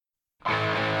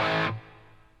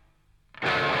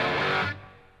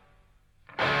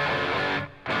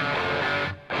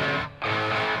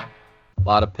A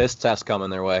lot of piss tests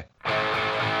coming their way.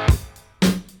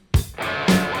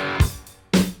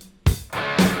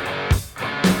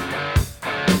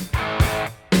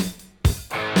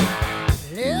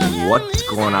 What's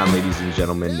going on, ladies and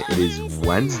gentlemen? It is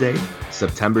Wednesday,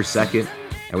 September 2nd,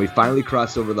 and we finally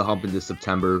crossed over the hump into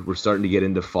September. We're starting to get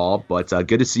into fall, but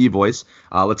good to see you, boys.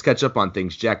 Let's catch up on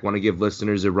things. Jack, want to give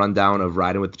listeners a rundown of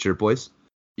Riding with the Chirp Boys?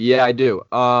 Yeah, I do.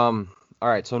 All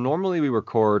right, so normally we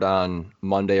record on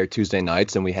Monday or Tuesday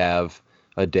nights, and we have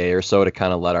a day or so to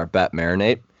kind of let our bet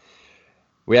marinate.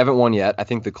 We haven't won yet. I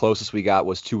think the closest we got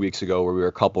was 2 weeks ago where we were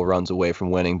a couple runs away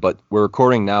from winning, but we're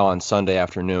recording now on Sunday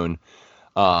afternoon.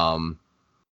 And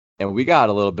we got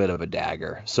a little bit of a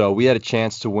dagger. So we had a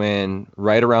chance to win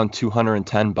right around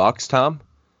 $210, Tom.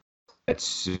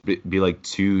 It's be like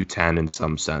 $210 in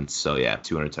some sense. So yeah,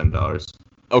 $210.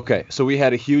 Okay, so we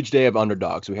had a huge day of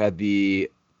underdogs. We had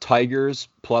the Tigers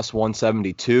plus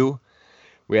 172.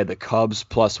 We had the Cubs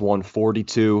plus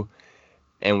 142.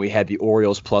 And we had the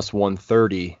Orioles plus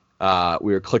 130.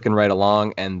 We were clicking right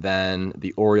along, and then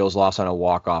the Orioles lost on a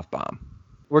walk-off bomb.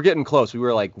 We're getting close. We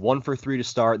were like 1 for 3 to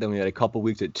start. Then we had a couple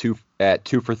weeks at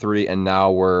two for 3, and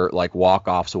now we're like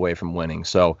walk-offs away from winning.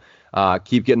 So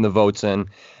keep getting the votes in.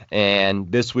 And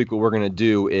this week what we're going to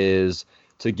do is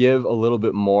to give a little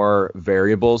bit more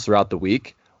variables throughout the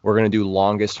week. We're going to do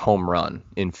longest home run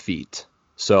in feet.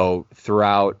 So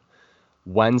throughout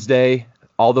Wednesday,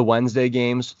 all the Wednesday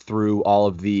games through all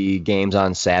of the games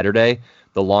on Saturday,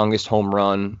 the longest home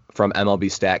run from MLB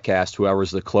StatCast,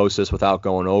 whoever's the closest without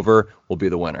going over, will be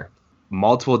the winner.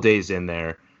 Multiple days in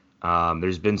there.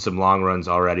 There's been some long runs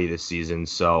already this season.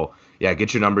 So, yeah,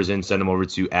 get your numbers in. Send them over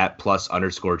to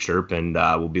 @plus_chirp, and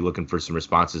we'll be looking for some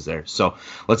responses there. So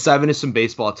let's dive into some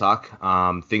baseball talk.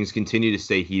 Things continue to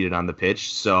stay heated on the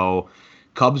pitch. So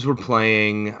Cubs were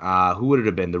playing, who would it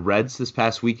have been? The Reds this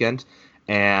past weekend.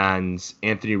 And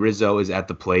Anthony Rizzo is at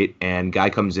the plate, and guy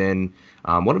comes in,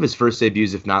 one of his first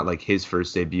debuts, if not like his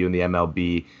first debut in the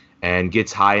MLB, and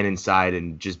gets high and inside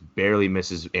and just barely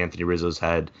misses Anthony Rizzo's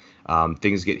head.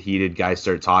 Things get heated, guys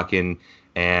start talking,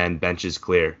 and bench is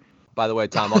clear. By the way,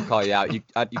 Tom, I'll call you out. You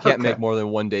can't make more than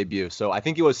one debut. So I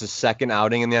think it was his second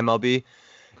outing in the MLB.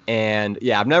 And,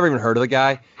 yeah, I've never even heard of the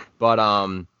guy. But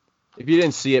if you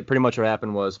didn't see it, pretty much what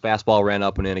happened was fastball ran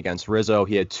up and in against Rizzo.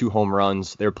 He had 2 home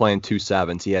runs. They were playing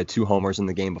 2-7s. He had 2 homers in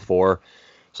the game before.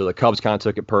 So the Cubs kind of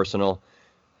took it personal.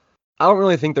 I don't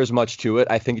really think there's much to it.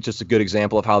 I think it's just a good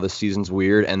example of how the season's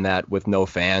weird, and that with no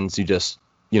fans, you just,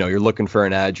 you're looking for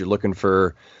an edge. You're looking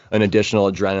for an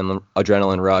additional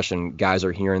adrenaline rush, and guys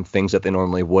are hearing things that they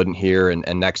normally wouldn't hear,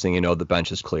 and next thing you know, the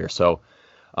bench is clear. So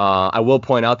I will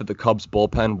point out that the Cubs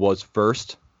bullpen was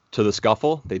first to the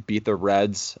scuffle. They beat the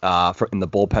Reds in the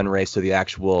bullpen race to the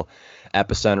actual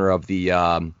epicenter of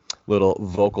the little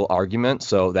vocal argument.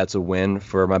 So that's a win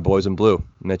for my boys in blue.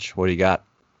 Mitch, what do you got?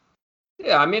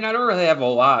 Yeah, I mean, I don't really have a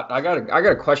lot. I got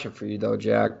a question for you though,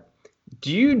 Jack.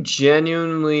 Do you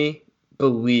genuinely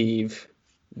believe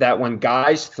that when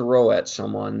guys throw at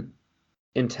someone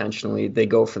intentionally, they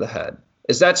go for the head?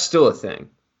 Is that still a thing?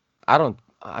 I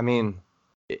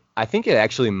think it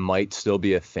actually might still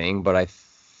be a thing, but I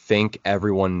think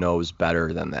everyone knows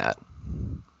better than that.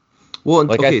 Well,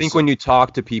 like, okay, I think when you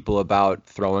talk to people about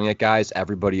throwing at guys,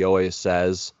 everybody always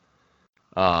says,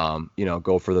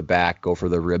 go for the back, go for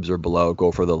the ribs or below,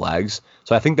 go for the legs.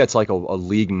 So I think that's like a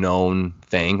league known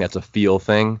thing. That's a feel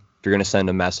thing. If you're going to send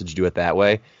a message, do it that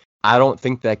way. I don't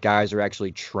think that guys are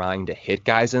actually trying to hit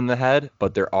guys in the head,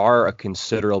 but there are a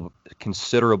considerable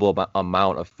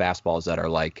amount of fastballs that are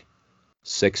like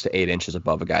 6 to 8 inches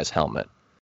above a guy's helmet.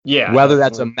 Yeah. Whether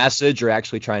that's a message or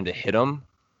actually trying to hit them,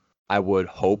 I would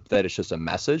hope that it's just a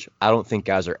message. I don't think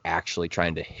guys are actually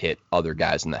trying to hit other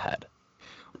guys in the head.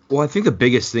 Well, I think the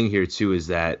biggest thing here, too, is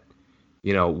that,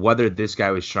 whether this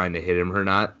guy was trying to hit him or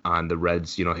not on the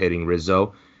Reds, hitting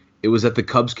Rizzo, it was that the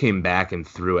Cubs came back and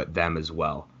threw at them as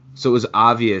well. So it was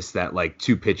obvious that, like,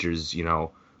 2 pitchers,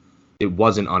 it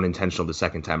wasn't unintentional the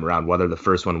second time around, whether the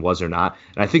first one was or not.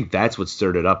 And I think that's what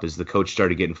stirred it up, is the coach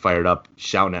started getting fired up,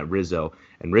 shouting at Rizzo,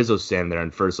 and Rizzo's standing there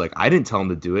and first, like, I didn't tell him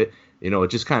to do it. It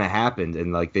just kind of happened,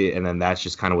 and then that's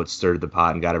just kind of what stirred the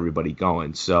pot and got everybody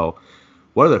going. So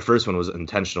whether the first one was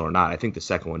intentional or not, I think the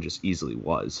second one just easily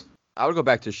was. I would go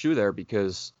back to Shu there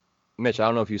because, Mitch, I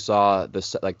don't know if you saw the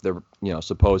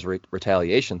supposed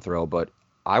retaliation throw, but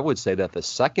I would say that the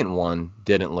second one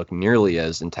didn't look nearly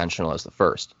as intentional as the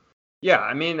first. Yeah,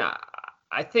 I mean,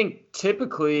 I think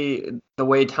typically the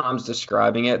way Tom's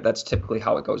describing it, that's typically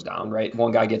how it goes down, right?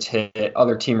 One guy gets hit,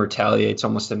 other team retaliates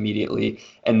almost immediately,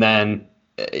 and then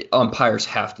umpires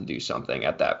have to do something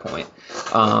at that point.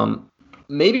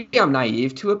 maybe I'm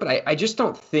naive to it, but I just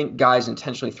don't think guys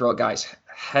intentionally throw at guys'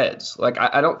 heads. Like,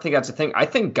 I don't think that's a thing. I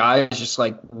think guys just,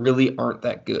 like, really aren't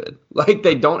that good. Like,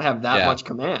 they don't have that much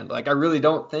command. Like, I really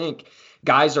don't think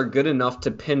guys are good enough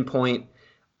to pinpoint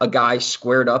a guy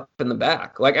squared up in the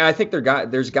back. Like, I think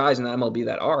there's guys in the MLB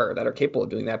that are capable of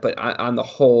doing that, but on the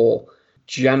whole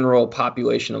general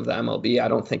population of the MLB, I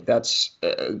don't think that's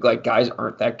like, guys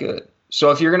aren't that good. So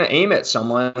if you're going to aim at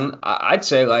someone, I'd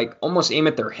say, like, almost aim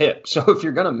at their hip. So if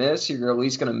you're going to miss, you're at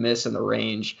least going to miss in the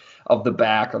range of the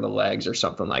back or the legs or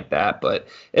something like that. But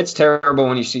it's terrible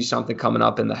when you see something coming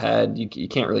up in the head. You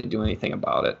can't really do anything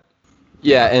about it.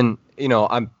 Yeah, and,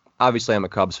 I'm a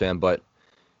Cubs fan, but,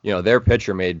 their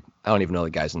pitcher I don't even know the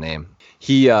guy's name.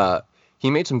 He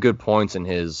made some good points in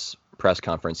his press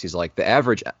conference. He's like, the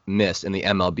average miss in the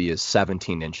MLB is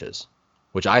 17 inches,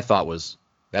 which I thought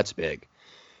that's big.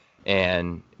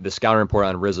 And the scouting report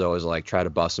on Rizzo is like, try to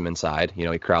bust him inside.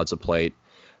 He crowds the plate.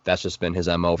 That's just been his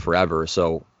MO forever.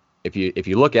 So if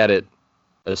you look at it,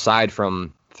 aside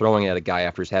from throwing at a guy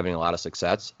after he's having a lot of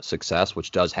success, which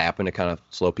does happen to kind of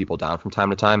slow people down from time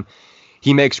to time,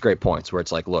 he makes great points where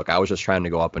it's like, look, I was just trying to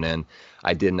go up and in.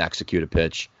 I didn't execute a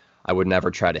pitch. I would never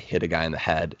try to hit a guy in the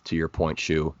head, to your point,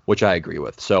 Shu, which I agree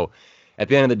with. So at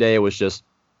the end of the day, it was just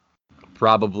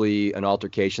probably an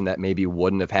altercation that maybe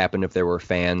wouldn't have happened if there were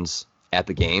fans at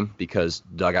the game, because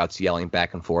dugouts yelling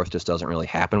back and forth just doesn't really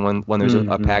happen when there's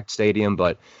a packed stadium.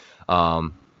 But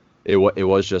it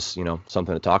was just,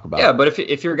 something to talk about. Yeah, but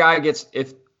if your guy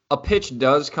if a pitch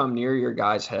does come near your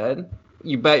guy's head,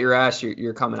 you bet your ass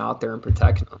you're coming out there and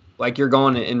protecting him. Like, you're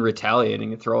going and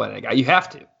retaliating and throw at a guy. You have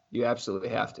to. You absolutely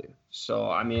have to. So,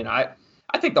 I mean, I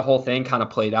think the whole thing kind of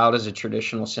played out as a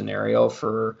traditional scenario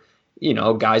for,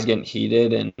 guys getting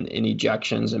heated and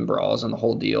ejections and brawls and the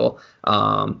whole deal.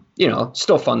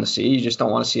 Still fun to see. You just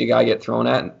don't want to see a guy get thrown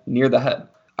at near the head.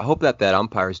 I hope that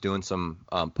umpire is doing some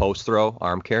post-throw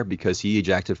arm care, because he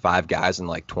ejected 5 guys in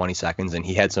like 20 seconds, and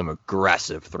he had some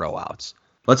aggressive throwouts.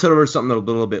 Let's head over to something a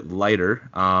little bit lighter,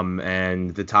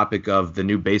 and the topic of the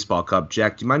new baseball cup.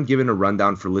 Jack, do you mind giving a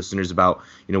rundown for listeners about,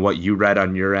 what you read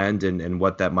on your end and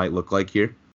what that might look like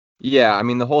here? Yeah, I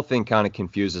mean, the whole thing kind of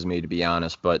confuses me, to be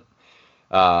honest, but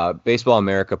Baseball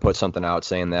America put something out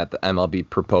saying that the MLB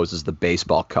proposes the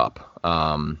baseball cup.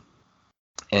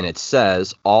 And it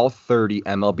says all 30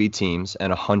 MLB teams and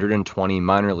 120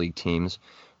 minor league teams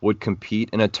would compete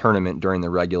in a tournament during the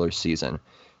regular season.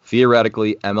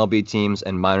 Theoretically, MLB teams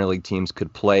and minor league teams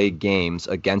could play games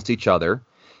against each other,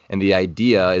 and the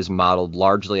idea is modeled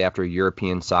largely after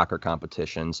European soccer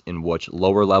competitions, in which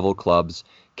lower-level clubs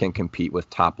can compete with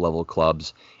top-level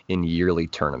clubs in yearly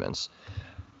tournaments.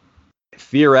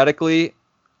 Theoretically,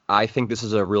 I think this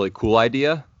is a really cool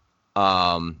idea.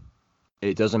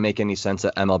 It doesn't make any sense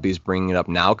that MLB is bringing it up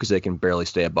now, because they can barely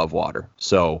stay above water.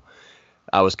 So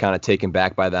I was kind of taken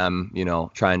back by them,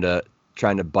 trying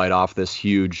to bite off this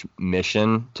huge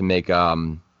mission to make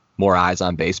more eyes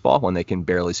on baseball when they can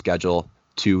barely schedule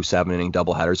 2 7-inning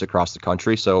doubleheaders across the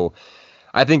country. So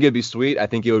I think it'd be sweet. I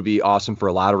think it would be awesome for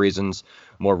a lot of reasons.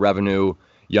 More revenue,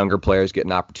 younger players get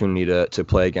an opportunity to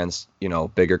play against,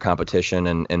 bigger competition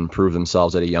and prove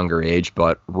themselves at a younger age.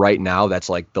 But right now, that's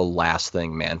like the last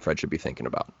thing Manfred should be thinking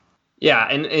about. Yeah,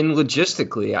 and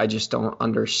logistically, I just don't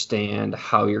understand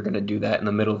how you're going to do that in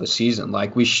the middle of the season.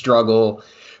 Like, we struggle.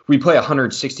 We play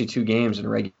 162 games in a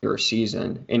regular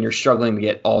season, and you're struggling to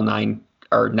get all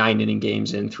 9-inning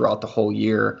games in throughout the whole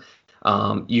year.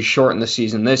 You shorten the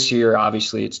season this year.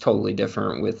 Obviously, it's totally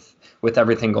different with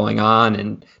everything going on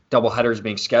and doubleheaders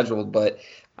being scheduled. But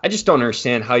I just don't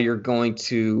understand how you're going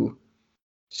to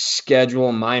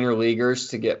schedule minor leaguers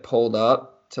to get pulled up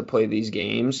to play these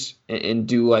games and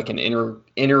do like an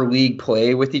inter-league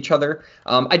play with each other.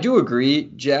 I do agree,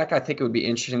 Jack. I think it would be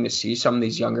interesting to see some of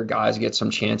these younger guys get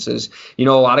some chances. A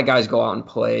lot of guys go out and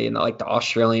play in the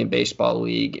Australian Baseball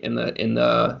League in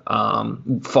the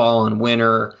fall and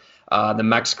winter, the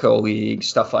Mexico League,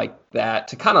 stuff like that,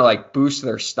 to kind of like boost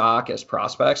their stock as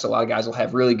prospects. A lot of guys will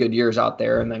have really good years out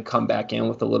there and then come back in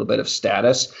with a little bit of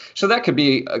status. So that could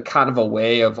be a kind of a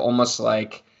way of almost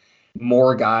like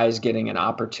more guys getting an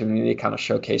opportunity to kind of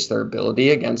showcase their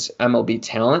ability against MLB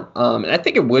talent. And I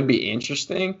think it would be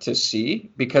interesting to see,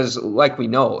 because like we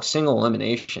know, single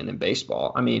elimination in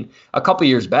baseball. I mean, a couple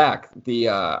years back,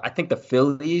 I think the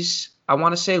Phillies, I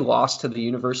want to say, lost to the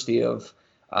University of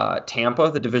Tampa,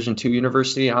 the Division II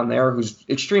university on there, who's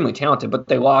extremely talented, but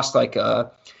they lost like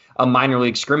a minor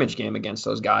league scrimmage game against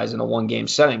those guys in a 1-game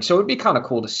setting. So it would be kind of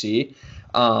cool to see.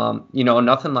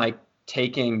 Nothing like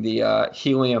taking the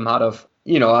helium out of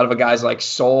out of a guys like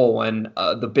Seoul when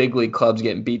the big league clubs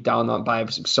getting beat down by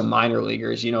some minor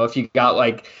leaguers. If you got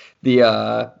like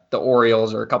the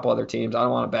Orioles or a couple other teams, I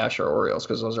don't want to bash our Orioles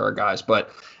because those are our guys,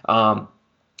 but a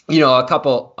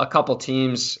couple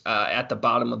teams at the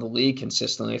bottom of the league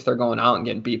consistently, if they're going out and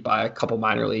getting beat by a couple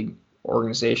minor league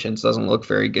organizations, doesn't look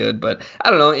very good. But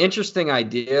I don't know, interesting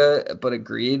idea, but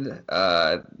agreed.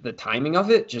 The timing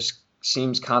of it just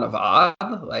seems kind of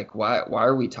odd. Like, why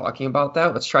are we talking about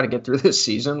that? Let's try to get through this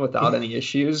season without any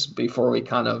issues before we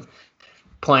kind of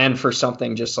plan for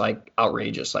something just like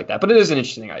outrageous like that. But it is an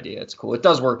interesting idea. It's cool. It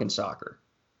does work in soccer.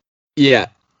 Yeah.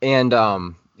 And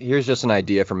here's just an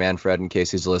idea for Manfred in case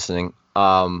he's listening.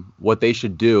 What they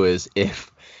should do is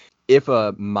if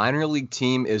a minor league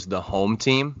team is the home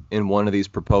team in one of these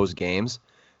proposed games,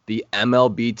 the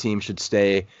MLB team should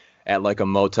stay at like a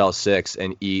Motel 6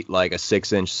 and eat like a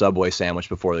 6-inch Subway sandwich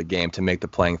before the game to make the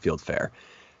playing field fair.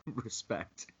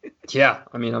 Respect. Yeah,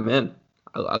 I mean, I'm in.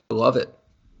 I love it.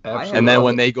 And then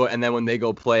when they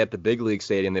go play at the big league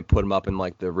stadium, they put them up in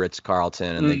like the Ritz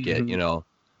Carlton, and they get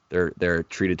they're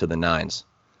treated to the nines.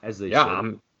 As they should.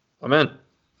 I'm in.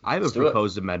 I have a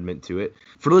proposed amendment to it.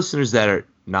 For listeners that are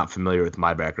not familiar with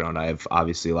my background, I have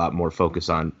obviously a lot more focus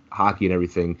on hockey and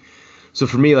everything. So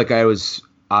for me, like I was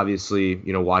obviously,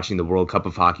 watching the World Cup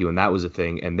of Hockey when that was a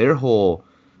thing, and their whole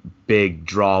big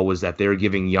draw was that they were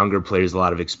giving younger players a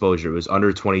lot of exposure. It was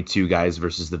under 22 guys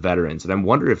versus the veterans. And I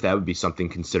wonder if that would be something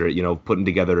considered, putting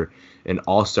together an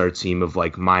all-star team of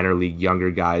like minor league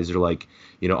younger guys or like,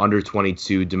 under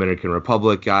 22 Dominican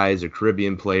Republic guys or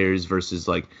Caribbean players versus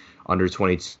like under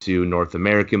 22 North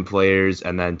American players,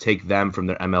 and then take them from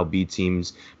their MLB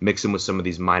teams, mix them with some of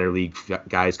these minor league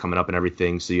guys coming up and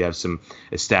everything. So you have some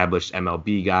established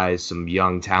MLB guys, some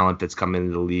young talent that's coming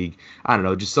into the league. I don't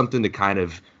know, just something to kind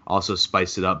of also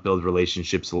spice it up, build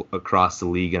relationships across the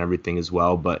league and everything as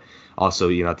well. But also,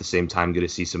 at the same time, good to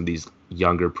see some of these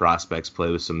younger prospects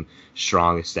play with some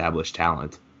strong established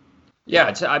talent.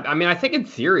 Yeah, I think in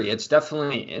theory, it's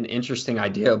definitely an interesting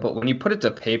idea. But when you put it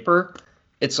to paper,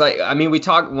 it's like, when we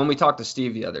talked to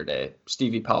Steve the other day,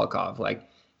 Stevie Pelikov, like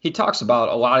he talks about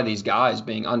a lot of these guys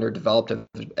being underdeveloped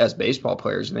as baseball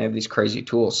players, and they have these crazy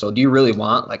tools. So do you really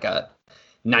want like a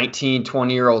 19,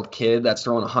 20-year-old kid that's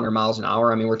throwing 100 miles an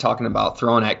hour? I mean, we're talking about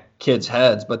throwing at kids'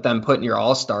 heads, but then putting your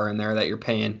all-star in there that you're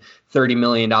paying $30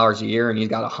 million a year, and he's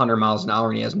got 100 miles an hour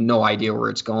and he has no idea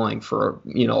where it's going for,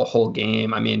 a whole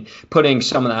game. I mean, putting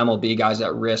some of the MLB guys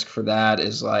at risk for that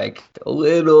is like a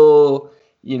little...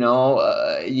 you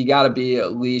got to be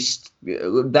at least –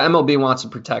 the MLB wants to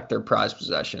protect their prized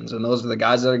possessions, and those are the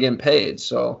guys that are getting paid.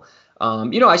 So,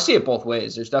 I see it both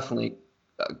ways. There's definitely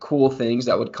cool things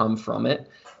that would come from it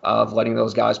of letting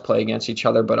those guys play against each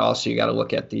other, but also you got to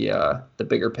look at the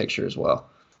bigger picture as well.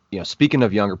 Speaking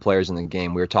of younger players in the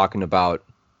game, we were talking about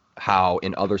how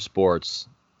in other sports,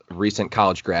 recent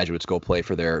college graduates go play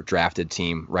for their drafted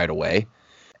team right away.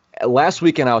 Last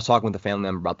weekend, I was talking with a family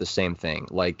member about the same thing.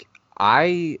 Like,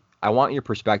 I want your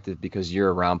perspective because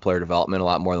you're around player development a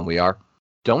lot more than we are.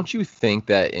 Don't you think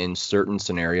that in certain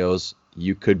scenarios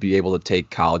you could be able to take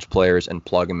college players and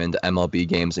plug them into MLB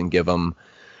games and give them,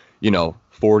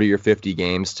 40 or 50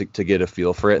 games to get a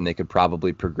feel for it, and they could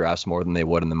probably progress more than they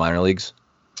would in the minor leagues?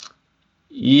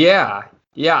 Yeah.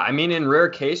 I mean, in rare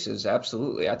cases,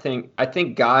 absolutely. I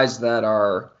think guys that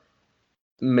are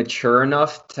mature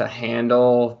enough to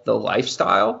handle the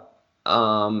lifestyle.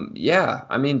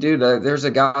 I mean, dude, there's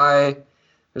a guy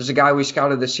we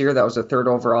scouted this year that was a 3rd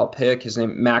overall pick. His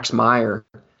name, Max Meyer.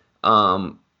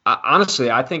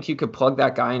 Honestly, I think you could plug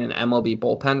that guy in an MLB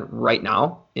bullpen right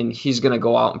now, and he's going to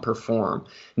go out and perform.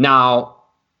 Now,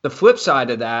 the flip side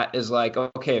of that is like,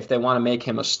 okay, if they want to make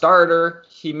him a starter,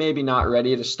 he may be not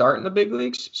ready to start in the big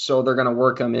leagues, so they're going to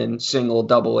work him in single,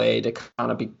 double A to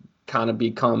kind of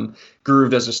become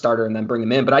grooved as a starter and then bring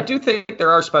them in. But I do think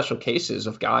there are special cases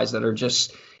of guys that are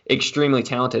just extremely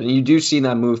talented, and you do see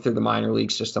them move through the minor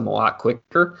league system a lot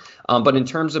quicker. But in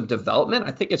terms of development,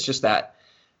 I think it's just that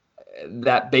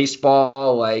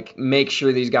baseball, like, make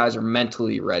sure these guys are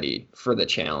mentally ready for the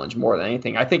challenge more than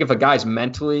anything. I think if a guy's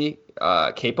mentally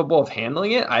capable of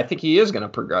handling it, I think he is going to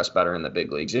progress better in the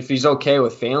big leagues. If he's okay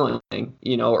with failing,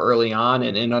 early on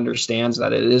and understands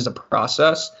that it is a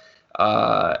process,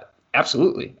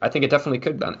 absolutely. I think it definitely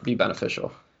could be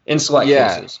beneficial in select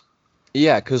cases.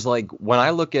 Yeah, because, like, when I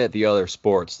look at the other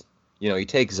sports, you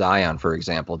take Zion, for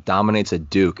example, dominates at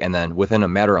Duke, and then within a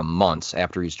matter of months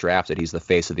after he's drafted, he's the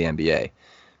face of the NBA.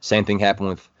 Same thing happened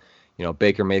with,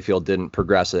 Baker Mayfield didn't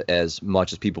progress as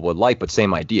much as people would like, but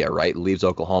same idea, right? Leaves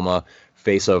Oklahoma,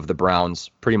 face of the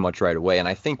Browns pretty much right away. And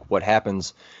I think what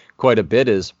happens quite a bit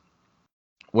is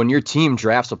when your team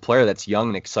drafts a player that's young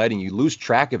and exciting, you lose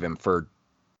track of him for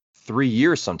 3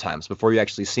 years sometimes before you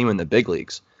actually see him in the big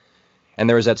leagues. And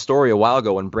there was that story a while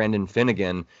ago when Brandon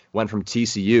Finnegan went from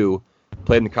TCU,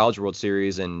 played in the College World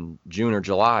Series in June or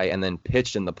July, and then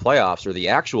pitched in the playoffs or the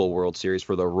actual World Series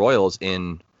for the Royals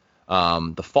in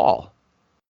the fall.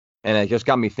 And it just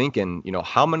got me thinking,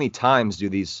 how many times do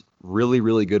these really,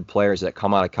 really good players that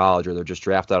come out of college or they're just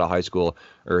drafted out of high school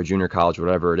or a junior college,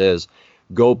 whatever it is,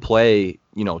 go play,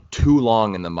 too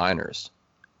long in the minors,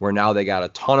 where now they got a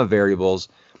ton of variables.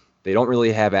 They don't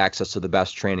really have access to the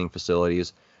best training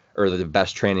facilities or the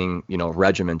best training,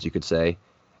 regimens, you could say.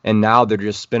 And now they're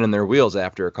just spinning their wheels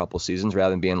after a couple seasons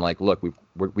rather than being like, look,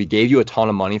 we gave you a ton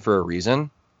of money for a reason.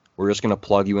 We're just going to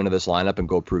plug you into this lineup and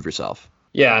go prove yourself.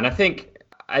 Yeah, and I think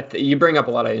you bring up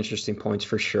a lot of interesting points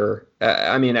for sure.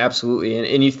 I mean, absolutely.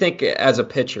 And you think as a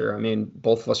pitcher, I mean,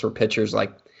 both of us were pitchers,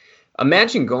 like,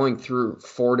 imagine going through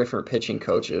 4 different pitching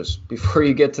coaches before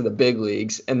you get to the big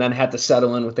leagues and then had to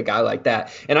settle in with a guy like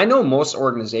that. And I know most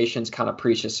organizations kind of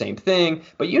preach the same thing,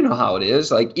 but you know how it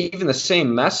is. Like, even the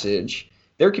same message,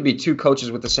 there could be 2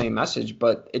 coaches with the same message,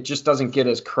 but it just doesn't get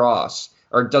as across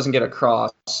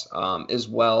as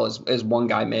well as one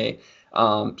guy may.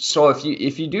 So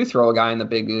if you do throw a guy in the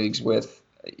big leagues with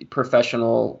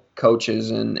professional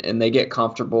coaches and they get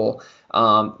comfortable,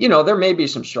 there may be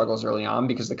some struggles early on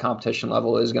because the competition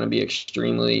level is going to be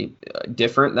extremely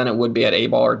different than it would be at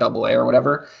A-ball or AA or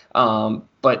whatever.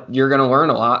 But you're going to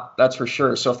learn a lot, that's for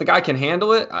sure. So if the guy can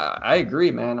handle it, I agree,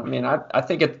 man. I mean, I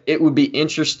think it would be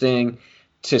interesting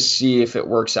to see if it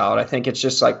works out. I think it's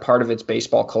just like part of its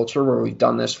baseball culture where we've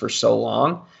done this for so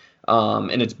long.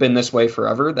 And it's been this way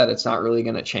forever that it's not really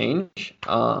going to change.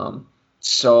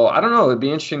 So I don't know. It'd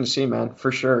be interesting to see, man,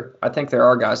 for sure. I think there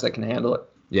are guys that can handle it.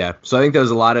 Yeah. So I think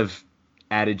there's a lot of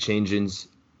added changes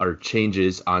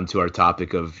onto our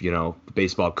topic of, the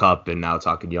baseball cup and now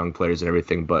talking young players and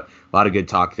everything, but a lot of good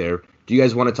talk there. Do you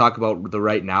guys want to talk about the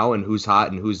right now and who's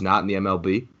hot and who's not in the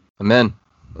MLB? I'm in.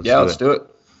 Let's do it.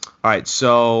 All right,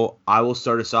 so I will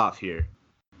start us off here.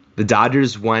 The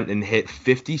Dodgers went and hit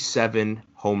 57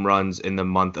 home runs in the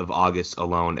month of August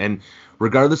alone. And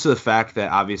regardless of the fact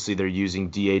that obviously they're using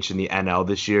DH in the NL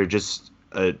this year, just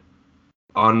an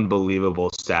unbelievable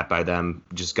stat by them.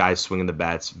 Just guys swinging the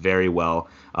bats very well.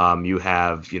 You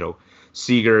have,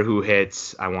 Seager who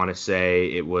hits, I want to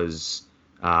say it was,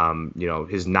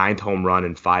 his 9th home run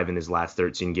and 5 in his last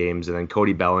 13 games. And then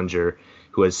Cody Bellinger,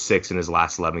 who has 6 in his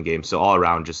last 11 games. So all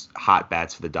around, just hot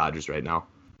bats for the Dodgers right now.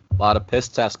 A lot of piss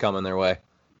tests coming their way.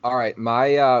 All right,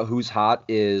 my who's hot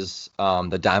is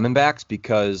the Diamondbacks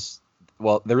because,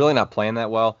 well, they're really not playing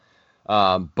that well,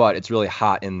 but it's really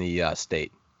hot in the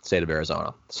state of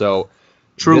Arizona. So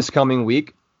this coming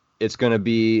week, it's going to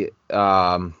be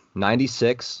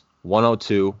 96,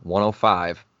 102,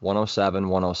 105, 107,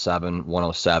 107,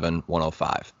 107,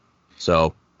 105.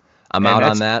 So I'm out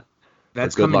on that.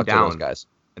 That's good coming luck down, to those guys.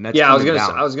 And that's I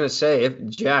was gonna say, if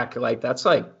Jack,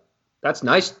 that's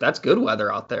nice. That's good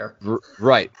weather out there.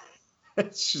 Right.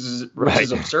 Which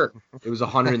is absurd. It was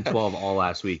 112 all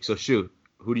last week. So shoot,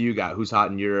 who do you got? Who's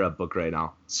hot in your book right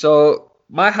now? So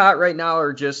my hot right now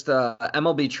are just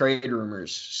MLB trade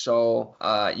rumors. So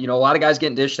a lot of guys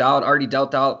getting dished out, already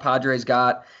dealt out. Padres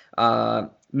got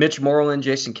Mitch Moreland,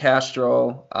 Jason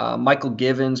Castro, Michael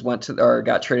Givens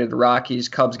got traded to the Rockies.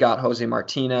 Cubs got Jose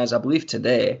Martinez, I believe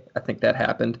today. I think that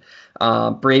happened.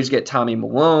 Braves get Tommy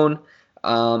Malone.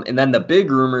 And then the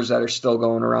big rumors that are still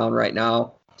going around right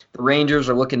now, the Rangers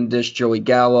are looking to dish Joey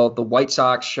Gallo. The White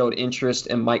Sox showed interest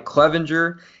in Mike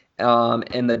Clevenger.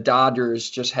 And the Dodgers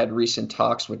just had recent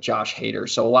talks with Josh Hader.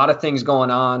 So a lot of things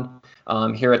going on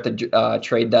here at the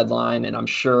trade deadline, and I'm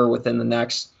sure within the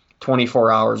next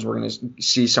 24 hours, we're going to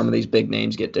see some of these big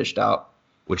names get dished out.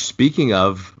 Which, speaking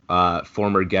of,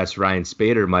 former guest Ryan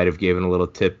Spader might have given a little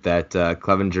tip that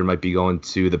Clevenger might be going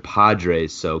to the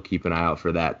Padres, so keep an eye out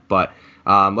for that. But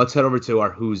let's head over to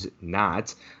our who's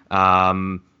not.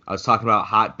 I was talking about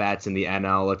hot bats in the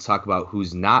NL. Let's talk about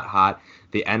who's not hot.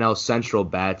 The NL Central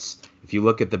bats. If you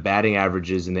look at the batting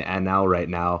averages in the NL right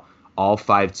now, all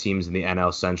 5 teams in the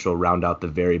NL Central round out the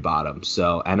very bottom.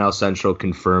 So NL Central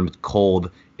confirmed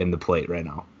cold in the plate right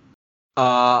now.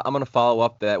 I'm going to follow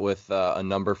up that with a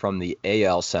number from the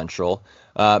AL Central.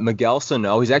 Miguel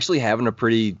Sano, he's actually having a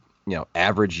pretty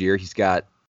average year. He's got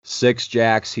 6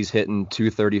 jacks. He's hitting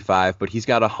 235, but he's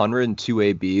got 102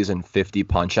 ABs and 50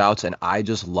 punch outs, and I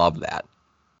just love that.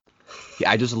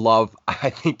 I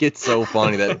think it's so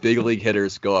funny that big league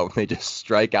hitters go out and they just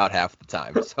strike out half the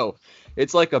time. So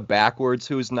it's like a backwards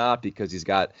who's not, because he's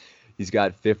got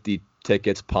 50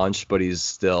 tickets punched, but he's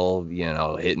still,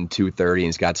 hitting 230 and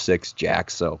he's got 6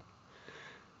 jacks. So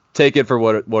take it for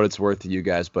what it's worth to you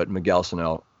guys, but Miguel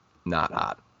Sano, not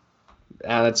hot.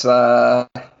 And it's a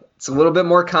little bit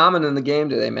more common in the game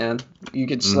today, man. You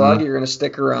get slug, you're going to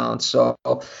stick around. So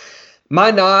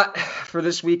my not for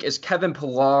this week is Kevin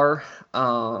Pillar.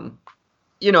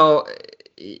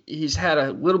 He's had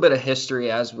a little bit of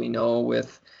history, as we know,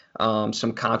 with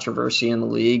some controversy in the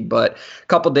league. But a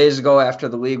couple days ago, after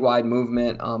the league-wide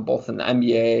movement, both in the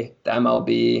NBA, the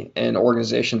MLB, and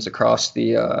organizations across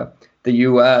the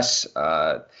U.S.,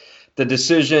 the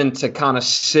decision to kind of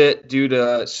sit due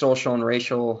to social and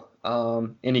racial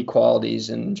inequalities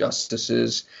and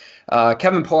injustices,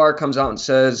 Kevin Pillar comes out and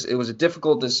says it was a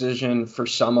difficult decision for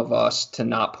some of us to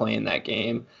not play in that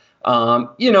game.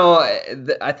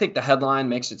 I think the headline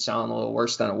makes it sound a little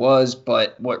worse than it was,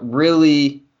 but what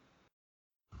really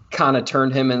kind of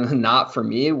turned him in the knot for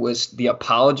me was the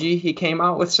apology he came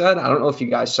out with. I don't know if you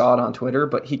guys saw it on Twitter,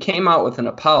 but he came out with an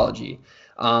apology,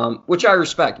 which I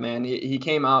respect, man. He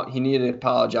came out, he needed to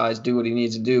apologize, do what he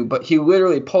needs to do, but he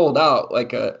literally pulled out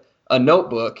like a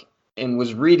notebook and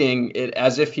was reading it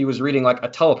as if he was reading like a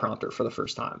teleprompter for the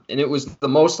first time. And it was the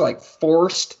most like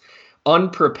forced,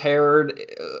 unprepared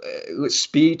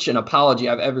speech and apology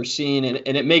I've ever seen.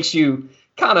 And it makes you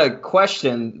kind of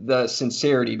question the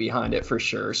sincerity behind it for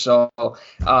sure. So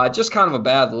just kind of a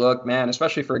bad look, man,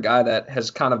 especially for a guy that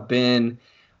has kind of been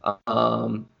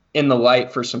in the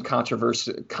light for some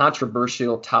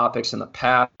controversial topics in the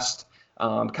past.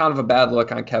 Kind of a bad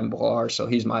look on Kevin Pillar. So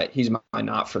he's my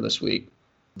not for this week.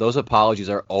 Those apologies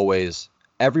are always,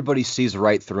 everybody sees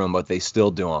right through them, but they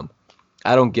still do them.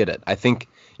 I don't get it. I think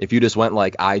if you just went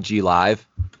like IG Live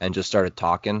and just started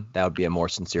talking, that would be a more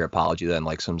sincere apology than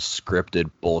like some scripted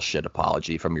bullshit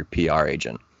apology from your PR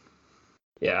agent.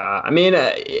 Yeah, I mean,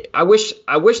 I wish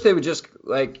they would just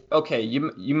like, okay,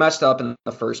 you messed up in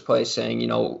the first place, saying,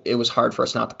 it was hard for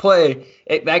us not to play.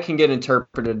 That can get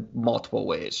interpreted multiple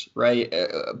ways, right?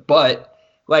 But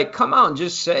like, come out and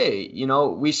just say,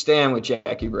 we stand with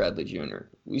Jackie Bradley Jr.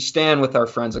 We stand with our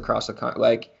friends across the country.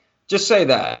 Like, just say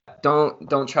that.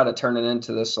 Don't try to turn it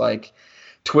into this like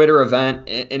Twitter event.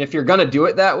 And if you're gonna do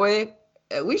it that way,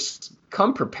 at least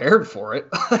come prepared for it.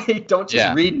 Like, don't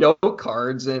just read note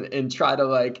cards and try to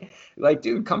like,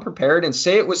 dude, come prepared and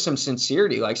say it with some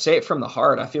sincerity. Like, say it from the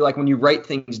heart. I feel like when you write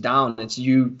things down, it's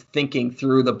you thinking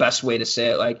through the best way to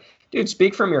say it. Like, dude,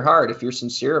 speak from your heart. If you're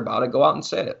sincere about it, go out and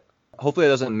say it. Hopefully it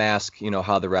doesn't mask,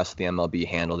 how the rest of the MLB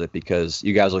handled it, because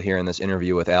you guys will hear in this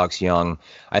interview with Alex Young,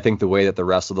 I think the way that the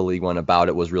rest of the league went about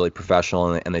it was really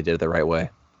professional, and they did it the right way.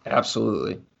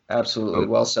 Absolutely.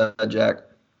 Well said, Jack.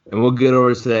 And we'll get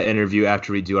over to that interview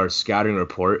after we do our scouting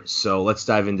report. So let's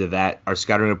dive into that. Our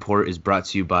scouting report is brought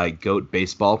to you by GOAT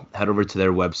Baseball. Head over to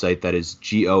their website. That is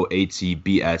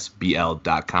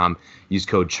GOATBSBL.com. Use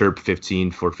code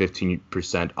CHIRP15 for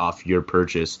 15% off your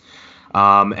purchase.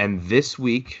 And this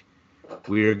week,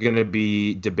 we're going to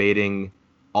be debating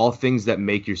all things that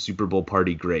make your Super Bowl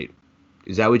party great.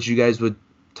 Is that what you guys would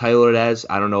title it as?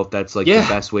 I don't know if that's like the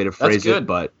best way to phrase it,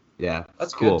 but yeah,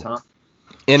 that's cool. Good, Tom.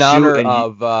 In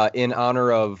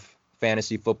honor of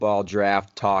fantasy football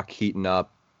draft talk heating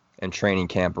up and training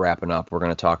camp wrapping up, we're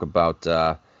going to talk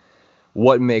about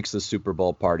what makes the Super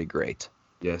Bowl party great.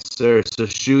 Yes, sir. So,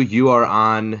 Shu, you are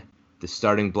on the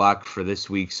starting block for this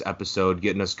week's episode,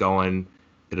 getting us going.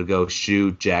 It'll go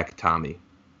Shu, Jack, Tommy.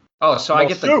 Oh, so I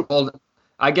get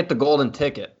the golden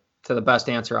ticket to the best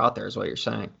answer out there, is what you're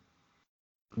saying.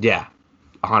 Yeah,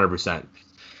 100%.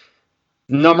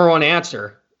 Number one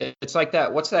answer. It's like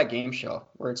that. What's that game show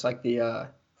where it's like the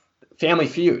Family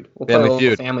Feud? We'll play a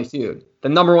little Family Feud. The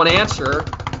number one answer.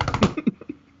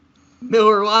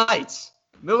 Miller Lights.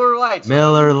 Miller Lights is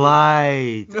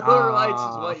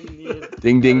what you need.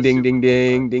 Ding, ding, ding, ding,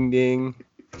 ding, ding, ding.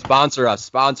 Sponsor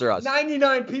us.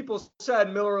 99 people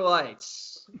said Miller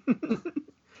Lights. All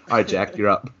right, Jack, you're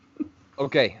up.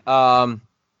 Okay.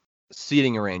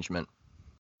 Seating arrangement.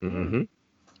 Mm-hmm. Can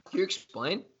you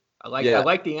explain? I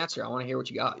like the answer. I want to hear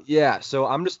what you got. Yeah, so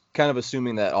I'm just kind of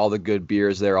assuming that all the good beer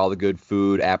is there, all the good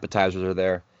food, appetizers are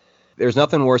there. There's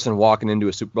nothing worse than walking into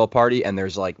a Super Bowl party and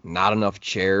there's like not enough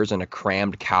chairs and a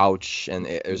crammed couch and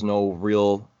there's no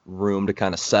real room to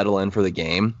kind of settle in for the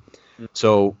game.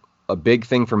 So a big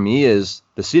thing for me is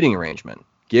the seating arrangement.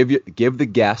 Give the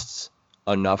guests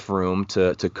enough room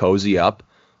to cozy up,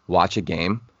 watch a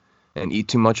game, and eat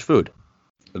too much food.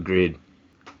 Agreed.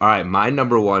 All right, my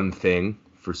number one thing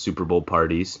for Super Bowl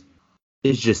parties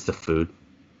is just the food,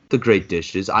 the great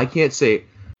dishes. I can't say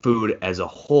food as a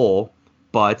whole,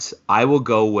 but I will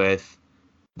go with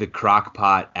the crock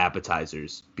pot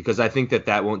appetizers because I think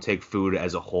that won't take food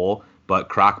as a whole, but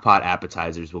crock pot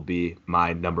appetizers will be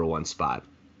my number one spot.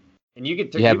 And you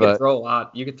could You could throw a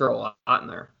lot. You could throw a lot in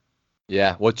there.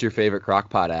 Yeah. What's your favorite crock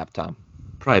pot app, Tom?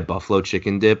 Probably buffalo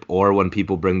chicken dip, or when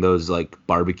people bring those like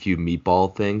barbecue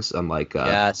meatball things on like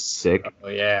Yes. stick. Oh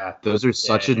yeah. Those are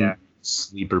such Yeah. a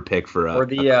sleeper pick for Or a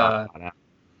crock pot app.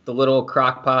 the little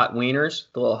crock pot wieners,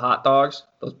 the little hot dogs,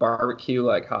 those barbecue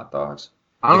like hot dogs.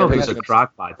 I don't know if Yeah, it's a that's-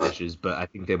 crock pot dishes, but I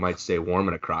think they might stay warm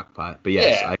in a crock pot. But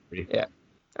yes, Yeah. I agree. Yeah.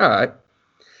 All right.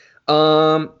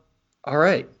 All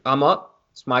right. I'm up.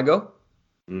 It's my go.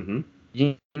 Mm-hmm.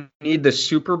 You need the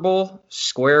Super Bowl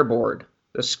square board.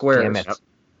 The squares. Damn it.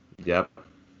 Yep.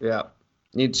 Yeah.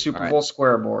 Need Super All right. Bowl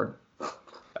square board.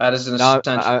 That is an Now,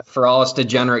 essential for all us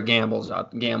degenerate gamblers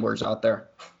out there.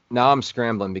 Now I'm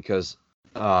scrambling because,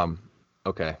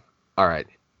 okay. All right.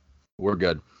 We're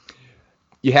good.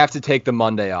 You have to take the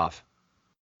Monday off.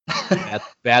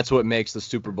 That's what makes the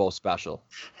Super Bowl special.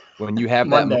 When you have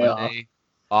that Monday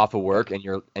off of work and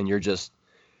you're just,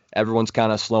 everyone's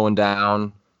kind of slowing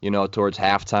down, towards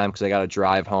halftime because they got to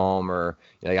drive home or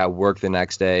they got to work the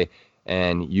next day,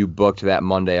 and you booked that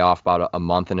Monday off about a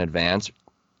month in advance,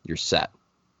 you're set.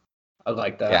 I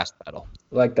like that. Gas pedal.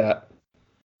 I like that.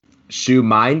 Shoe,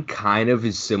 mine kind of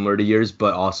is similar to yours,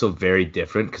 but also very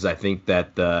different because I think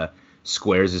that the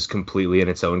squares is completely in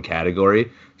its own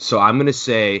category. So I'm going to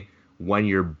say when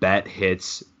your bet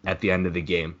hits at the end of the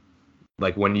game.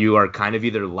 Like when you are kind of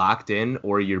either locked in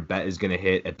or your bet is going to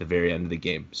hit at the very end of the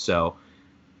game. So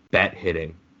bet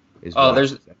hitting is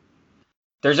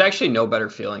there's actually no better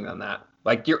feeling than that.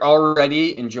 Like you're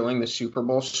already enjoying the Super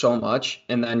Bowl so much,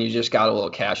 and then you just got a little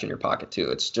cash in your pocket too.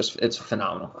 It's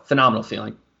phenomenal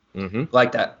feeling. Mm-hmm.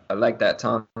 Like that. I like that,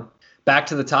 Tom. Back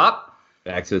to the top.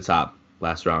 Back to the top.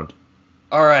 Last round.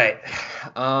 All right.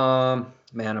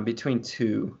 Man, I'm between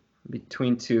two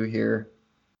here.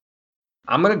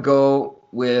 I'm going to go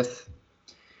with,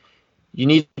 you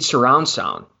need surround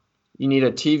sound. You need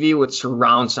a TV with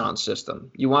surround sound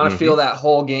system. You want to feel that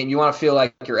whole game. You want to feel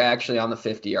like you're actually on the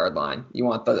 50-yard line. You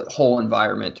want the whole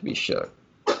environment to be shook.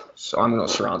 So I'm going to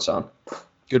go surround sound.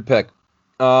 Good pick.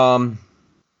 All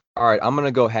right, I'm going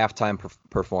to go halftime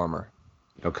performer.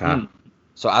 Okay.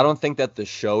 So I don't think that the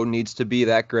show needs to be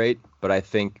that great, but I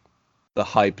think the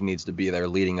hype needs to be there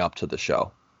leading up to the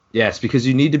show. Yes, because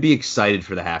you need to be excited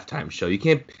for the halftime show. You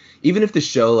can't, even if the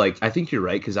show, like, I think you're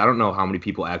right, because I don't know how many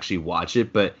people actually watch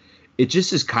it, but it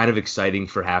just is kind of exciting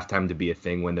for halftime to be a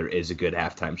thing when there is a good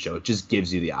halftime show. It just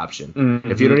gives you the option. Mm-hmm.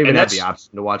 If you don't even have the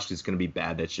option to watch, it's going to be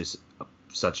bad. That's just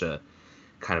such a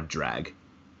kind of drag.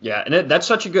 Yeah, and that's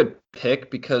such a good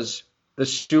pick because the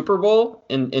Super Bowl,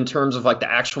 in terms of like the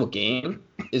actual game,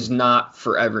 is not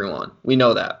for everyone. We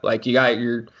know that. Like you got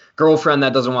your girlfriend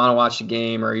that doesn't want to watch the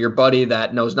game, or your buddy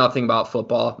that knows nothing about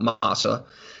football, Masa,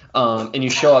 and you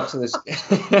show up to this,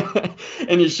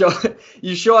 and you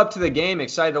show up to the game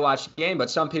excited to watch the game. But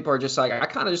some people are just like, I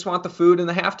kind of just want the food and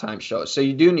the halftime show. So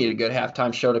you do need a good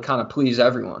halftime show to kind of please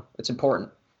everyone. It's important.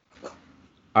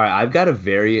 All right, I've got a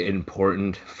very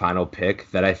important final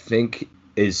pick that I think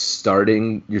is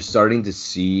you're starting to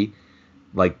see,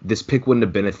 like, this pick wouldn't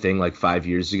have been a thing like 5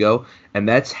 years ago, and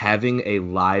that's having a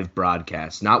live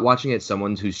broadcast, not watching it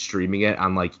someone who's streaming it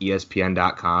on like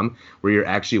ESPN.com, where you're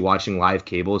actually watching live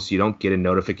cable, so you don't get a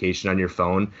notification on your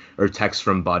phone or text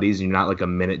from buddies, and you're not like a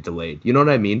minute delayed. You know what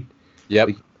I mean? Yep.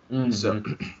 Like, so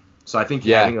I think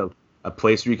having a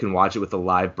place where you can watch it with a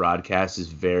live broadcast is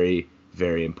very,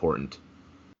 very important.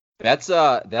 That's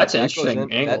an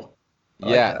interesting angle.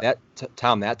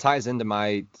 Tom, that ties into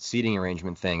my seating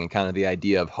arrangement thing and kind of the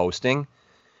idea of hosting,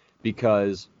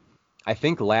 because I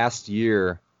think last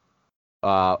year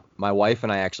my wife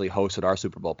and I actually hosted our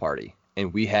Super Bowl party,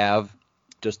 and we have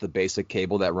just the basic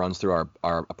cable that runs through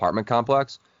our apartment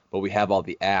complex, but we have all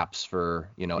the apps for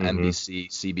NBC,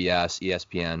 CBS,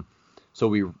 ESPN. So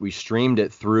we streamed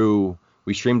it through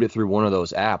one of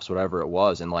those apps, whatever it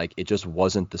was, and like it just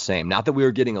wasn't the same. Not that we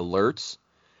were getting alerts,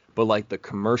 but like the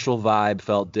commercial vibe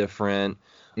felt different.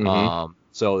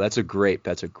 So that's a great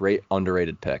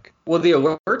underrated pick. Well, the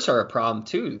alerts are a problem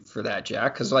too for that,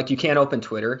 Jack, because like you can't open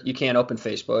Twitter, you can't open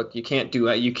Facebook, you can't do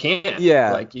it, you can't.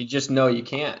 Yeah. Like you just know you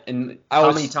can't. And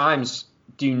how many times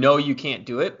do you know you can't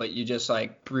do it, but you just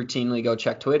like routinely go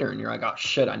check Twitter and you're like, oh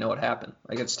shit, I know what happened.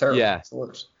 Like it's terrible. Yeah. It's the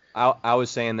worst. I was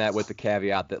saying that with the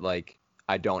caveat that like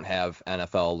I don't have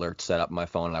NFL alerts set up on my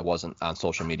phone, and I wasn't on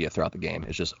social media throughout the game.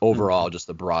 It's just overall, just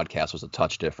the broadcast was a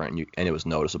touch different, and it was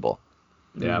noticeable.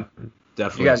 Yeah,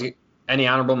 definitely. You guys get any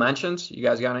honorable mentions? You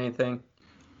guys got anything?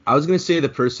 I was gonna say the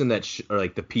person that or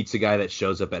like the pizza guy that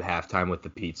shows up at halftime with the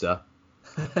pizza.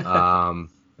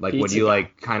 Like pizza when you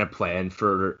like kind of plan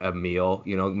for a meal,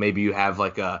 maybe you have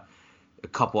like a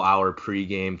couple hour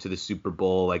pregame to the Super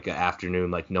Bowl, like an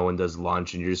afternoon, like no one does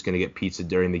lunch, and you're just gonna get pizza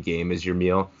during the game as your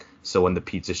meal. So when the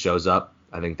pizza shows up,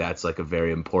 I think that's like a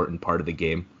very important part of the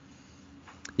game.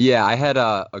 Yeah, I had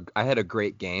a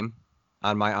great game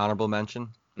on my honorable mention.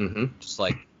 Mm-hmm. Just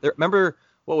like remember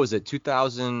what was it,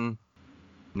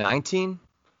 2019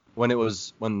 when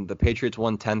the Patriots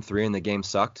won 10-3 and the game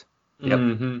sucked? Yep.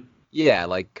 Mm-hmm. Yeah,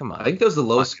 like come I on. think that was the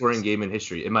lowest scoring game in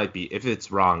history. It might be. If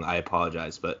it's wrong, I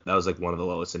apologize, but that was like one of the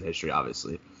lowest in history,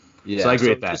 obviously. Yeah, So I agree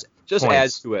with that. Just Points.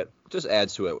 adds to it. Just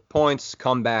adds to it. Points,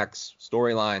 comebacks,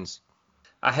 storylines.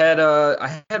 I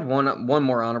had one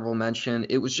more honorable mention.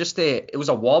 It was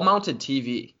a wall mounted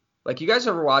TV. Like, you guys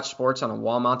ever watch sports on a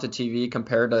wall mounted TV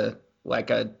compared to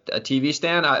like a TV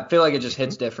stand? I feel like it just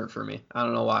hits different for me. I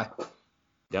don't know why.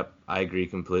 Yep, I agree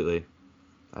completely.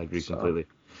 Completely.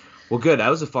 Well, good. That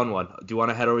was a fun one. Do you want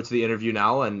to head over to the interview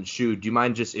now? And Shu, do you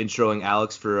mind just introing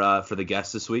Alex for the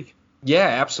guest this week? Yeah,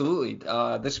 absolutely.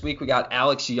 This week we got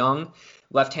Alex Young,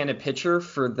 left-handed pitcher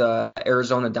for the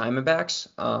Arizona Diamondbacks.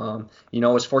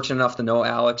 Was fortunate enough to know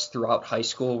Alex throughout high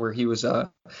school, where he was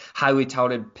a highly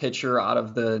touted pitcher out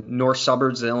of the north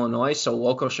suburbs of Illinois, so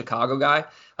local Chicago guy.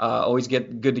 Always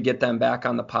good to get them back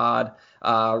on the pod.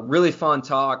 Really fun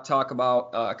talk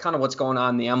about kind of what's going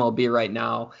on in the MLB right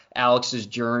now, Alex's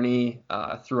journey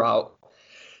throughout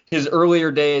his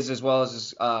earlier days, as well as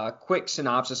his quick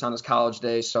synopsis on his college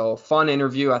days. So fun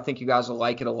interview. I think you guys will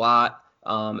like it a lot.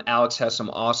 Alex has some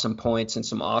awesome points and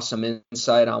some awesome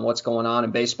insight on what's going on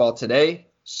in baseball today.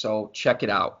 So check it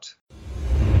out.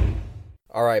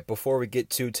 All right, before we get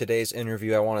to today's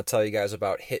interview, I want to tell you guys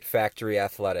about Hit Factory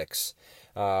Athletics.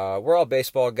 We're all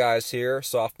baseball guys here,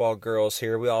 softball girls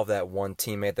here. We all have that one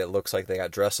teammate that looks like they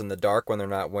got dressed in the dark when they're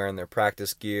not wearing their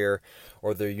practice gear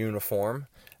or their uniform.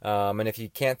 And if you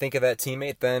can't think of that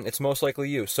teammate, then it's most likely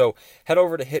you. So head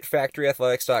over to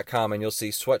hitfactoryathletics.com and you'll see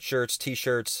sweatshirts,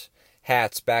 t-shirts,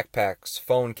 hats, backpacks,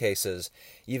 phone cases,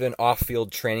 even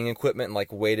off-field training equipment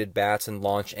like weighted bats and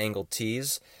launch angle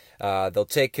tees. They'll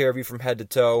take care of you from head to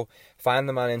toe. Find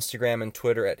them on Instagram and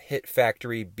Twitter at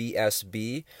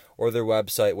HitFactoryBSB or their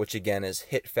website, which again is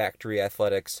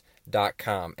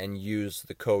hitfactoryathletics.com, and use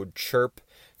the code CHIRP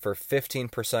for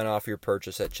 15% off your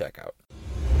purchase at checkout.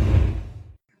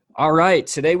 All right,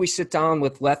 today we sit down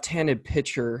with left-handed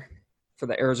pitcher for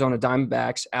the Arizona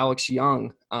Diamondbacks, Alex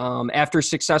Young. After a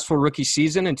successful rookie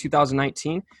season in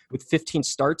 2019 with 15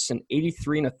 starts and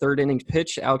 83 and a third innings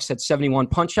pitch, Alex had 71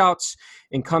 punch-outs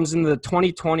and comes into the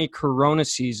 2020 Corona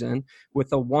season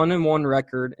with a 1-1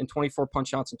 record and 24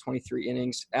 punch-outs and 23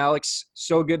 innings. Alex,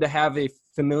 so good to have a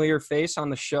familiar face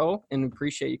on the show, and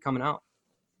appreciate you coming out.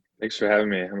 Thanks for having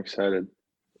me. I'm excited.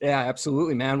 Yeah,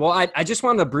 absolutely, man. Well, I just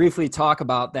wanted to briefly talk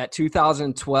about that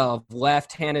 2012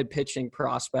 left-handed pitching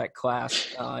prospect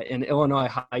class in Illinois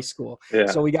high school. Yeah.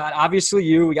 So we got,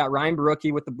 obviously, we got Ryan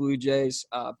Barucki with the Blue Jays,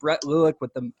 Brett Lillick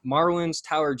with the Marlins,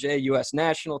 Tyler J, U.S.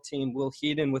 national team, Will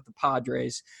Heaton with the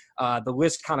Padres. The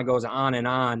list kind of goes on and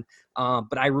on.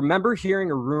 But I remember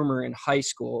hearing a rumor in high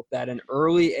school that an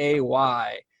early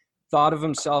AY thought of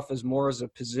himself as more as a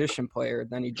position player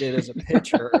than he did as a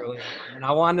pitcher earlier. And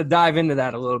I wanted to dive into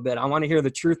that a little bit. I want to hear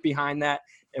the truth behind that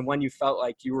and when you felt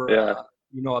like you were,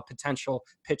 a potential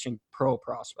pitching pro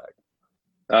prospect.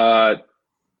 Yeah,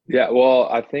 well,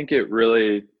 I think it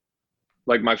really,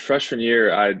 like my freshman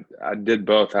year, I did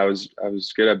both. I was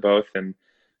good at both. And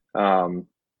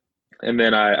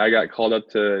then I got called up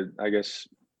to, I guess,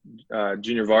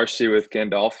 junior varsity with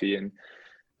Gandolfi,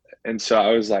 and so I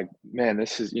was like, man,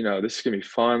 this is gonna be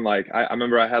fun. Like I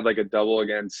remember I had like a double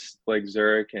against Lake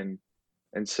Zurich, and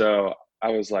so I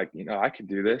was like, I could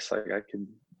do this. Like I could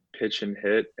pitch and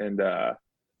hit. And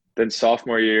then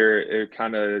sophomore year, it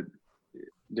kind of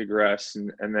digressed,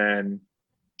 and then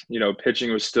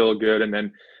pitching was still good. And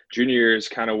then junior year is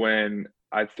kind of when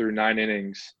I threw 9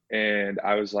 innings, and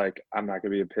I was like, I'm not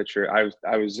gonna be a pitcher. I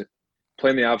was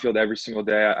playing the outfield every single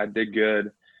day. I did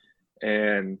good,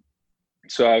 and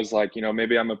so I was like,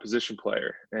 maybe I'm a position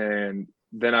player. And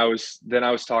then I was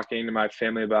talking to my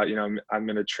family about, I'm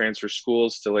going to transfer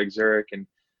schools to Lake Zurich,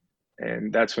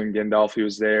 and that's when Gandolfi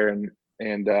was there. And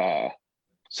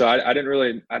so I didn't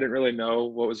really know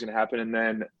what was going to happen. And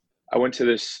then I went to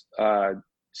this,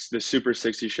 the Super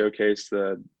 60 showcase,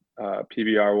 the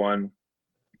PBR one.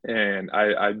 And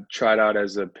I tried out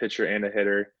as a pitcher and a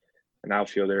hitter, an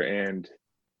outfielder. And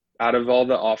out of all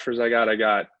the offers I got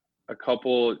a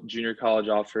couple junior college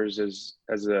offers as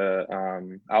a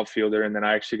outfielder, and then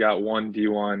I actually got one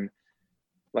D1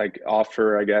 like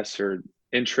offer, I guess, or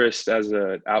interest as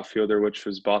a outfielder, which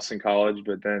was Boston College.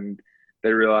 But then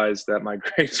they realized that my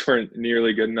grades weren't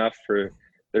nearly good enough for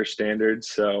their standards,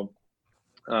 so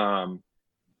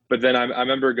but then I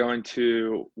remember going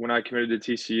to, when I committed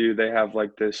to TCU, they have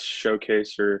like this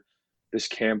showcase or this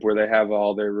camp where they have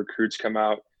all their recruits come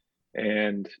out.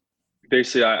 And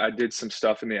basically I did some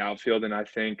stuff in the outfield. And I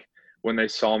think when they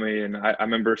saw me, and I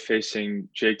remember facing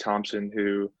Jake Thompson,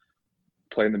 who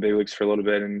played in the big leagues for a little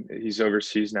bit, and he's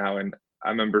overseas now. And I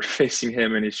remember facing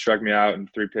him, and he struck me out in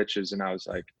 3 pitches. And I was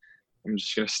like, I'm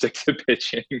just going to stick to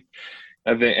pitching.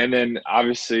 And then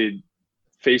obviously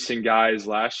facing guys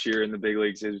last year in the big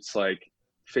leagues, it's like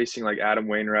facing like Adam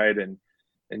Wainwright and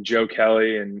Joe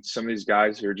Kelly and some of these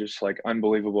guys who are just like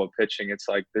unbelievable at pitching. It's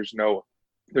like there's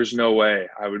no way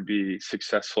I would be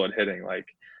successful at hitting. Like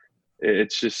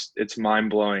it's mind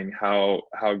blowing how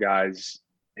guys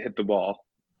hit the ball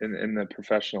in the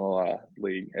professional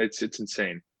league. It's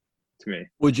insane to me.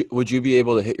 Would you be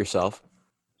able to hit yourself?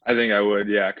 I think I would,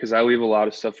 yeah, because I leave a lot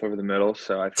of stuff over the middle,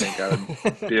 so I think I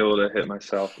would be able to hit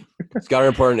myself. Scott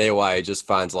report an AY, he just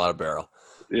finds a lot of barrel.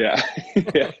 Yeah.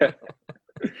 Yeah.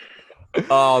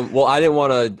 Well, I didn't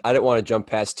want to jump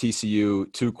past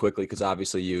TCU too quickly because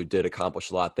obviously you did accomplish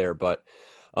a lot there. But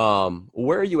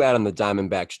where are you at on the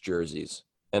Diamondbacks jerseys,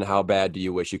 and how bad do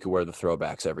you wish you could wear the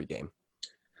throwbacks every game?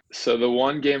 So the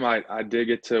one game I did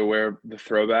get to wear the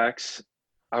throwbacks,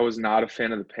 I was not a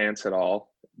fan of the pants at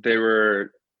all. They were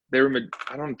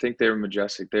I don't think they were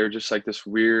majestic. They were just like this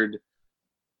weird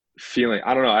feeling.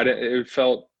 I don't know. It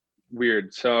felt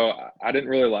weird. So I didn't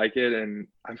really like it. And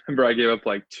I remember I gave up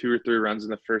like 2 or 3 runs in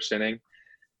the first inning,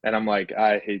 and I'm like,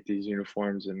 I hate these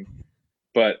uniforms.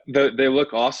 But they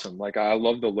look awesome. Like I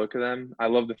love the look of them. I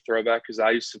love the throwback because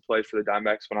I used to play for the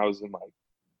Diamondbacks when I was in like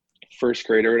first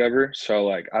grade or whatever. So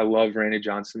like I love Randy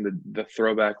Johnson, the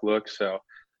throwback look. So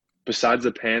besides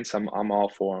the pants, I'm all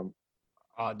for them.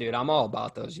 Oh, dude, I'm all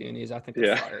about those unis. I think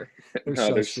they're fire. They're No,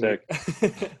 so they're sick.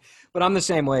 sick. But I'm the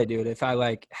same way, dude. If I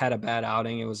like had a bad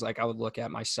outing, it was like I would look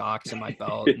at my socks and my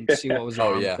belt and see what was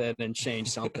wrong with it and change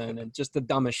something. And just the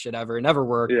dumbest shit ever. It never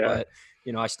worked, but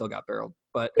I still got barreled.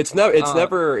 But it's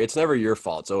never your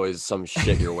fault. It's always some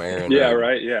shit you're wearing. Yeah,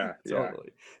 right. Yeah.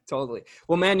 Totally.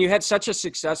 Well, man, you had such a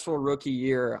successful rookie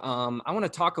year. I want to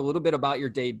talk a little bit about your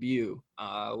debut.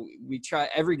 We try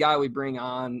every guy we bring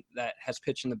on that has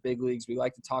pitched in the big leagues. We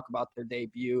like to talk about their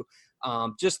debut.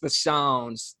 Just the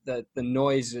sounds, the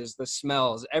noises, the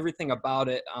smells, everything about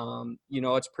it.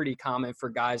 It's pretty common for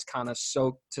guys kind of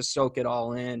soak it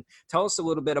all in. Tell us a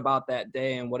little bit about that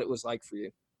day and what it was like for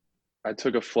you. I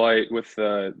took a flight with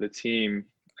the team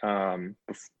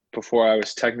before I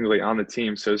was technically on the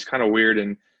team, so it's kind of weird.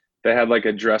 And they had like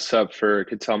a dress up for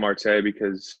Ketel Marte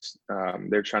because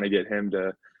they're trying to get him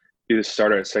to be the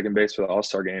starter at second base for the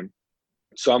All-Star game.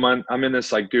 So I'm in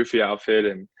this like goofy outfit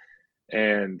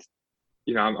and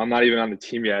I'm not even on the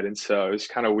team yet, and so it was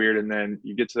kind of weird. And then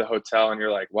you get to the hotel and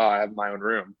you're like, wow, I have my own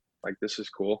room. Like this is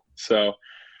cool. So.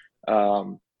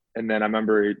 And then I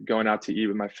remember going out to eat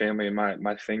with my family, and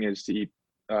my thing is to eat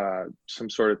some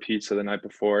sort of pizza the night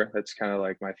before. That's kind of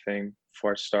like my thing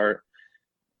before I start.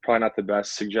 Probably not the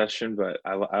best suggestion, but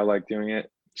I like doing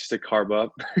it just to carb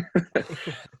up.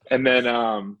 And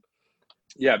then,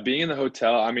 being in the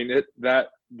hotel, I mean, the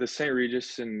St.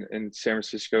 Regis in San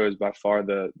Francisco is by far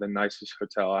the nicest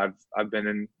hotel I've been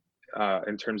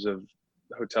in terms of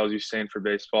hotels you stay in for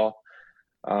baseball.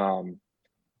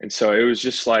 And so it was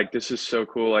just like, this is so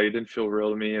cool. Like, it didn't feel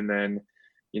real to me. And then,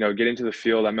 getting to the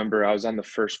field, I remember I was on the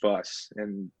first bus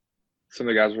and some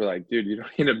of the guys were like, dude, you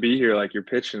don't need to be here. Like, you're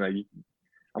pitching. Like,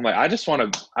 I'm like, I just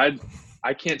want to,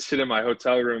 I can't sit in my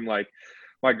hotel room. Like,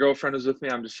 my girlfriend is with me.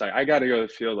 I'm just like, I got to go to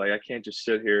the field. Like, I can't just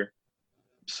sit here.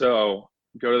 So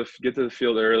get to the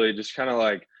field early, just kind of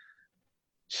like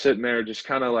sitting there, just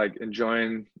kind of like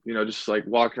enjoying, just like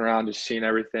walking around, just seeing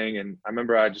everything. And I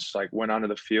remember I just like went onto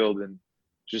the field and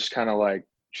just kind of like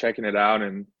checking it out.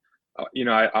 And,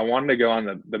 I wanted to go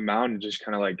on the mound and just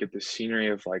kind of like get the scenery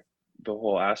of like the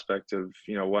whole aspect of,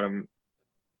 what I'm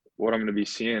going to be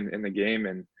seeing in the game.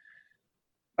 And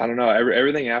I don't know,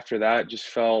 everything after that just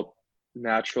felt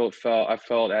natural. I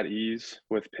felt at ease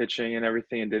with pitching and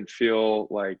everything. It didn't feel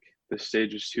like the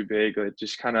stage was too big. It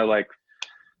just kind of like,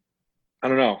 I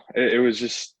don't know. It was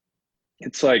just,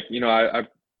 it's like,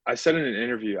 I said in an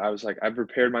interview, I was like, I've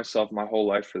prepared myself my whole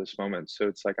life for this moment. So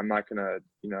it's like, I'm not going to,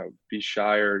 be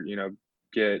shy or,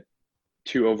 get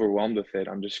too overwhelmed with it.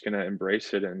 I'm just going to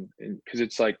embrace it. And cause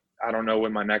it's like, I don't know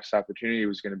when my next opportunity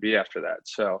was going to be after that.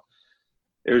 So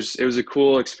it was a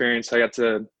cool experience.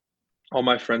 All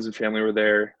my friends and family were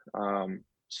there.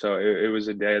 So it was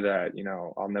a day that,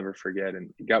 I'll never forget.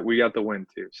 And we got the win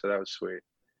too. So that was sweet.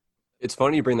 It's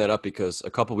funny you bring that up because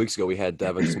a couple of weeks ago we had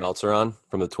Devin Smeltzer on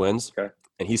from the Twins. Okay.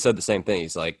 And he said the same thing.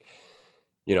 He's like,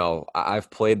 I've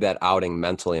played that outing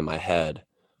mentally in my head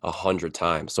 100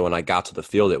 times. So when I got to the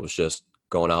field, it was just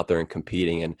going out there and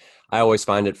competing. And I always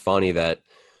find it funny that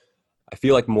I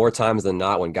feel like more times than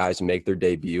not, when guys make their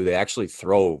debut, they actually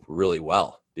throw really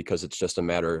well because it's just a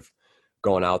matter of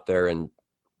going out there and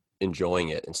enjoying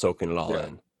it and soaking it all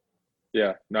in.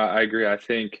 Yeah, no, I agree. I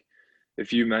think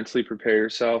if you mentally prepare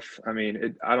yourself, I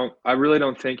mean, I really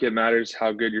don't think it matters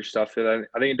how good your stuff is.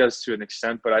 I think it does to an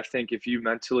extent, but I think if you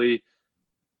mentally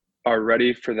are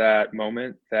ready for that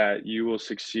moment, that you will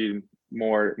succeed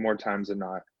more times than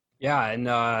not. Yeah, and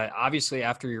obviously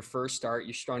after your first start,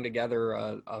 you strung together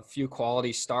a few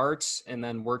quality starts and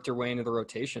then worked your way into the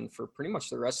rotation for pretty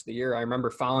much the rest of the year. I remember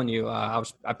following you. I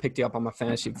picked you up on my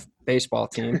fantasy baseball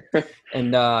team,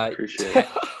 and Appreciate it.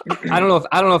 I don't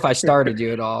know if I started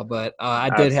you at all, but I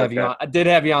did have you on. I did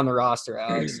have you on the roster,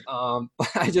 Alex. But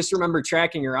I just remember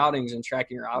tracking your outings, and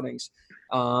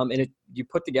you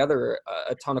put together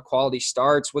a ton of quality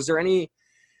starts. Was there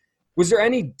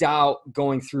any doubt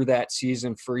going through that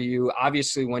season for you?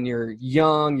 Obviously, when you're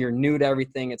young, you're new to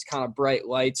everything, it's kind of bright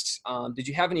lights. Did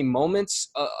you have any moments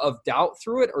of doubt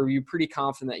through it, or were you pretty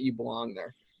confident that you belong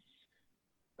there?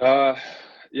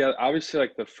 Yeah, obviously,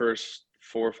 like the first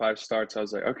 4 or 5 starts, I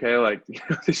was like, okay, like,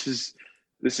 this is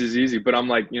easy. But I'm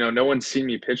like, no one's seen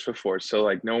me pitch before, so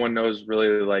like no one knows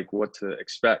really like what to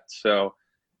expect. So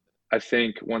I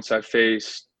think once I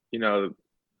faced, I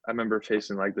remember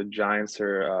facing like the Giants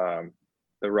or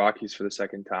the Rockies for the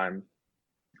second time.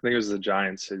 I think it was the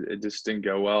Giants. It just didn't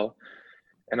go well,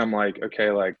 and I'm like,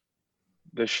 okay, like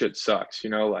this shit sucks,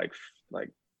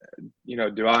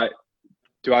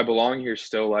 do I belong here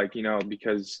still? Like,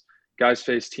 because guys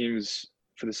face teams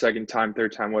for the second time,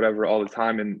 third time, whatever, all the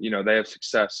time, and they have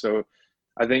success. So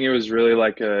I think it was really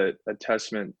like a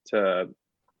testament to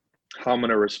how I'm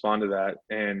gonna respond to that.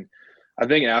 And I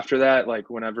think after that, like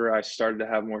whenever I started to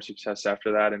have more success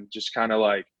after that and just kind of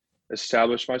like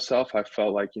establish myself, I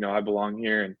felt like, I belong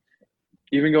here. And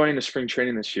even going into spring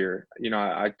training this year,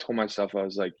 I told myself, I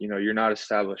was like, you're not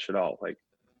established at all. Like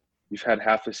you've had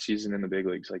half a season in the big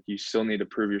leagues. Like you still need to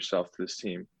prove yourself to this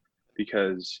team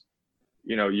because,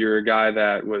 you're a guy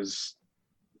that was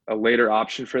a later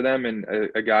option for them and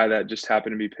a guy that just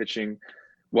happened to be pitching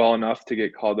well enough to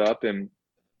get called up.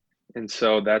 And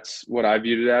so that's what I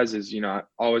viewed it as is, I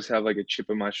always have like a chip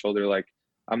on my shoulder. Like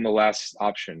I'm the last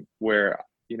option where,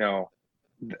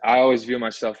 I always view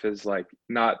myself as like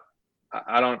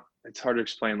it's hard to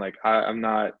explain. Like I'm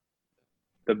not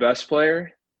the best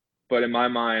player, but in my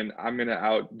mind, I'm going to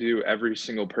outdo every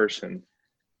single person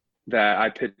that I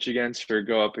pitch against or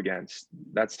go up against.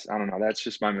 I don't know. That's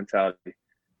just my mentality.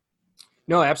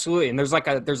 No, absolutely. And there's like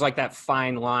that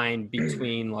fine line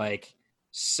between like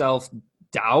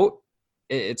self-doubt.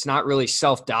 It's not really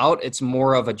self-doubt. It's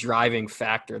more of a driving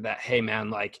factor that, hey man,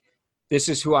 like this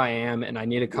is who I am and I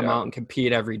need to come out and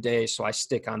compete every day. So I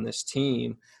stick on this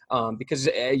team because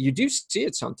you do see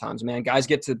it sometimes, man. Guys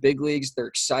get to the big leagues. They're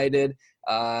excited.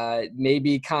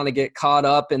 Maybe kind of get caught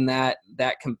up in that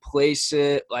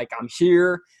complacent, like I'm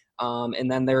here.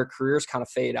 And then their careers kind of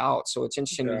fade out. So it's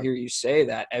interesting to hear you say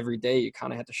that every day you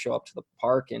kind of have to show up to the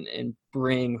park and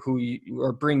bring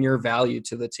bring your value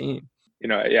to the team.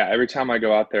 Every time I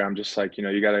go out there, I'm just like,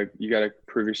 you gotta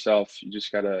prove yourself. You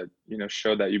just gotta,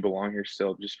 show that you belong here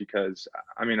still, just because,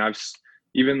 I mean,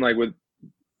 even like with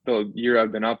the year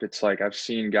I've been up, it's like, I've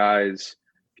seen guys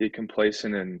get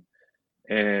complacent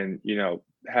and,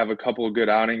 have a couple of good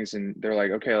outings and they're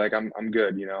like, okay, like I'm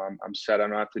good. I'm set. I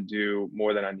don't have to do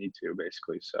more than I need to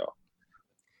basically. So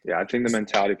yeah, I think the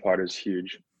mentality part is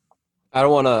huge. I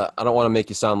don't want to make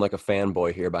you sound like a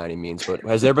fanboy here by any means, but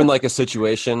has there been like a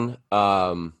situation,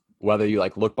 whether you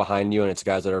like look behind you and it's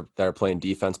guys that are playing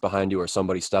defense behind you, or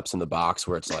somebody steps in the box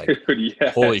where it's like,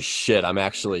 yes. Holy shit, I'm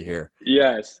actually here.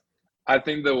 Yes. I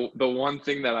think the one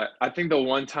thing that I think the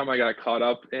one time I got caught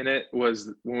up in it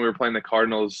was when we were playing the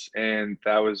Cardinals, and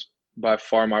that was by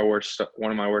far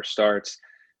one of my worst starts.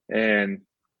 And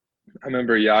I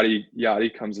remember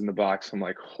Yadi comes in the box. I'm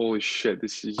like, holy shit,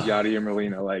 this is Yadier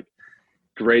Molina, like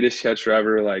greatest catcher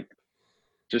ever, like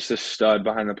just a stud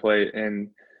behind the plate. And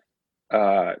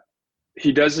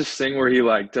he does this thing where he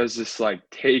like does this like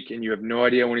take, and you have no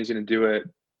idea when he's going to do it.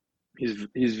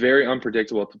 He's very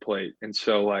unpredictable at the plate, and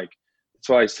so like that's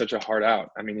why he's such a hard out.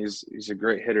 I mean, he's a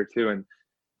great hitter too, and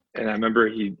I remember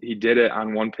he did it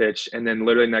on one pitch, and then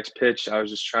literally next pitch I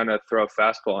was just trying to throw a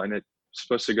fastball, and it's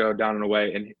supposed to go down and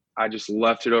away, and I just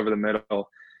left it over the middle,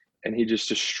 and he just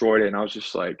destroyed it, and I was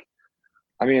just like,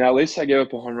 I mean, at least I gave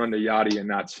up a home run to Yadi and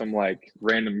not some like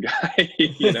random guy,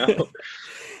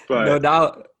 But no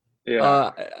doubt. Yeah.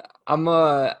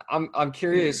 I'm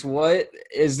curious, what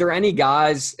is there any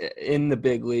guys in the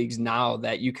big leagues now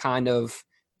that you kind of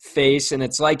face, and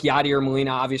it's like Yadier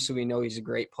Molina. Obviously, we know he's a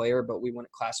great player, but we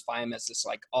wouldn't classify him as this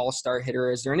like all-star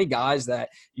hitter. Is there any guys that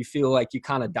you feel like you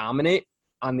kind of dominate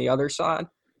on the other side?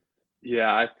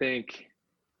 Yeah, I think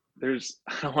I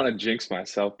don't want to jinx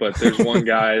myself, but there's one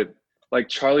guy like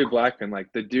Charlie Blackmon,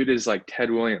 like the dude is like Ted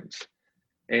Williams.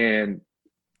 And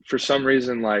for some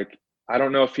reason, like, I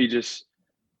don't know if he just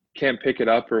can't pick it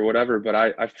up or whatever, but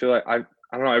I feel like I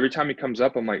don't know, every time he comes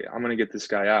up, I'm like, I'm going to get this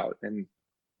guy out. And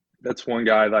that's one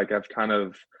guy like I've kind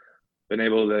of been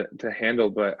able to handle,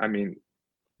 but I mean,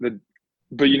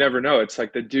 but you never know. It's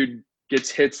like the dude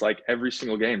gets hits like every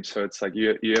single game. So it's like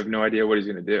you have no idea what he's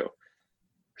going to do.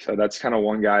 So that's kind of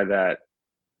one guy that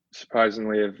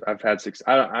surprisingly I've had success.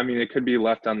 I mean, it could be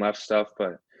left on left stuff,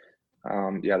 but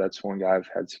yeah, that's one guy I've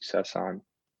had success on.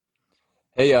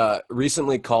 Hey,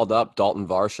 recently called up Dalton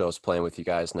Varsho's playing with you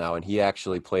guys now, and he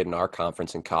actually played in our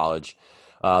conference in college,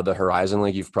 the Horizon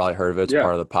League. You've probably heard of it. It's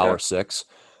part of the Power Six.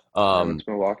 It's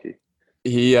Milwaukee.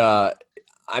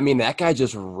 I mean, that guy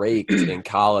just raked in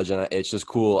college, and it's just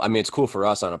cool. I mean, it's cool for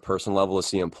us on a personal level to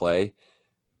see him play.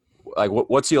 Like,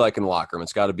 what's he like in the locker room?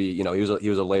 It's got to be, he was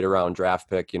a later round draft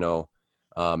pick,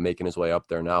 making his way up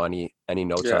there now. Any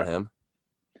notes on him?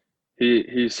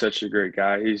 He's such a great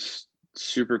guy. He's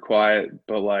super quiet,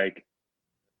 but like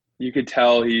you could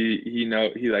tell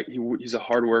he's a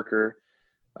hard worker.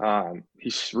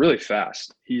 He's really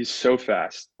fast. He's so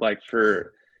fast. Like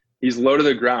he's low to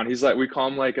the ground. He's like, we call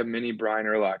him like a mini Brian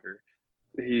Urlacher.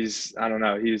 I don't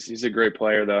know. He's a great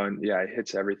player though. And yeah, he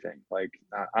hits everything. Like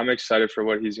I'm excited for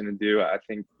what he's going to do. I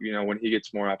think, when he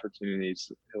gets more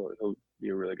opportunities, he'll be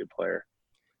a really good player.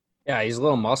 Yeah, he's a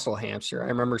little muscle hamster. I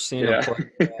remember seeing him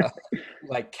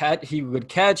play, he would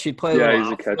catch. He'd play a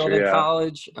little outfield in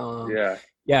college.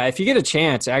 Yeah. If you get a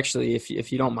chance, actually,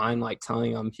 if you don't mind, like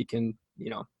telling him, he can,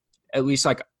 at least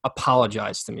like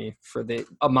apologize to me for the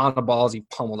amount of balls he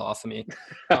pummeled off of me.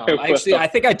 Actually, I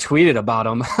think I tweeted about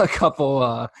him a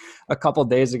couple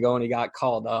days ago when he got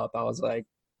called up. I was like,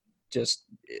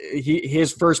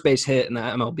 his first base hit in the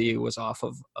MLB was off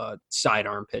of a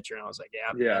sidearm pitcher, and I was like,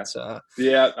 that's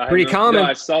pretty common. No,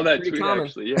 I saw that tweet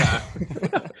actually. Yeah.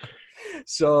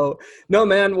 So no,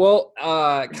 man. Well,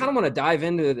 kind of want to dive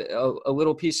into a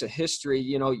little piece of history.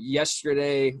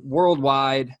 Yesterday,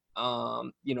 worldwide,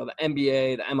 the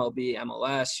NBA, the MLB,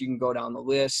 MLS, you can go down the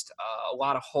list. A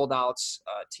lot of holdouts,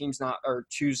 teams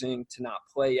choosing to not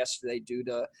play yesterday due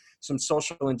to some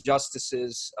social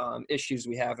injustices, issues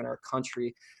we have in our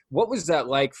country. What was that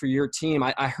like for your team?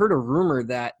 I heard a rumor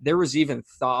that there was even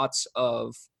thoughts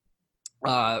of,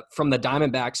 from the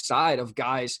Diamondbacks side, of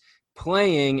guys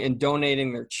playing and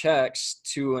donating their checks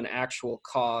to an actual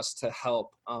cause to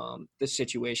help the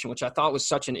situation, which I thought was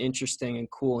such an interesting and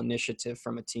cool initiative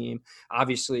from a team.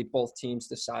 Obviously, both teams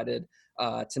decided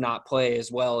to not play,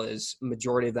 as well as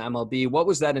majority of the MLB. What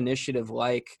was that initiative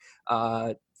like,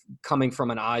 coming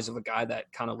from an eyes of a guy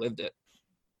that kind of lived it?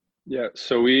 Yeah,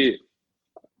 so we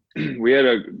had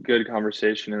a good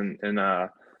conversation in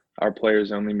our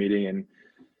players only meeting, and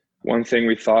one thing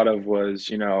we thought of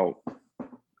was,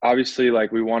 obviously,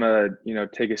 like, we want to,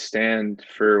 take a stand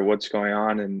for what's going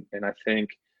on. And I think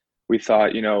we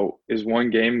thought, is one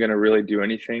game going to really do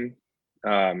anything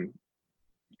to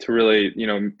really,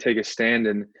 take a stand?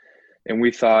 And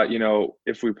we thought,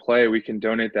 if we play, we can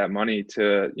donate that money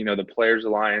to, the Players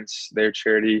Alliance, their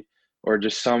charity, or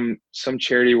just some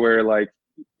charity where, like,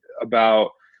 about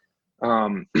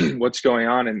what's going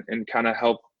on, and kind of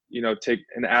help, take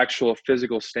an actual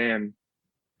physical stand.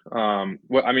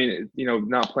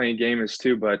 Not playing game is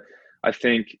too, but I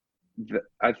think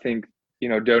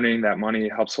donating that money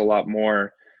helps a lot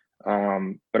more.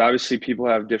 But obviously people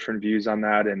have different views on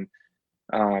that. And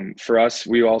for us,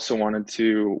 we also wanted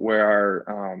to wear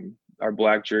our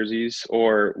black jerseys,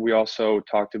 or we also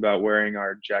talked about wearing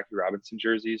our Jackie Robinson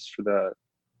jerseys for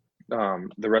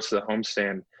the rest of the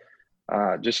homestand.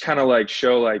 Just kind of like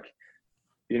show, like,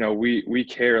 we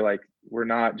care, like, we're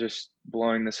not just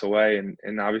blowing this away.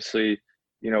 And obviously,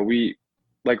 we,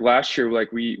 like, last year,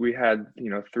 like, we had,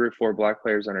 3 or 4 black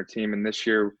players on our team. And this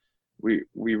year we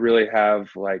really have,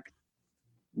 like,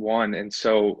 1. And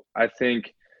so I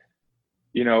think,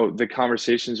 the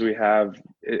conversations we have,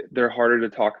 they're harder to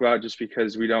talk about just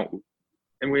because we don't,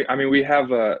 and we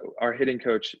have our hitting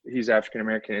coach, he's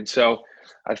African-American. And so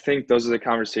I think those are the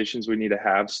conversations we need to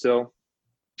have still,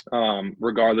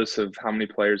 regardless of how many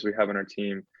players we have on our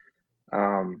team.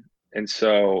 And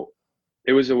so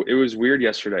it was weird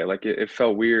yesterday. Like, it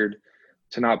felt weird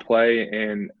to not play.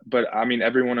 But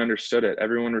everyone understood it.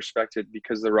 Everyone respected,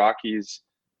 because the Rockies,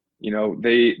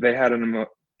 they had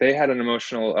an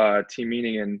emotional team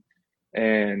meeting,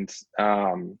 and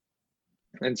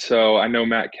And so I know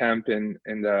Matt Kemp and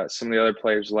some of the other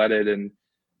players led it, and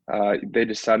they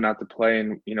decided not to play.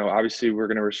 And obviously we're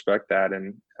going to respect that.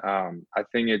 And I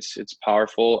think it's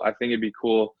powerful. I think it'd be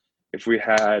cool if we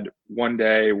had one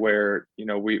day where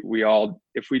we all,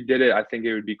 if we did it, I think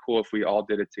it would be cool if we all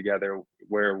did it together,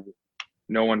 where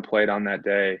no one played on that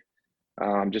day,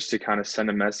 just to kind of send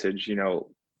a message. And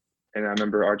I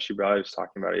remember Archie Bradley was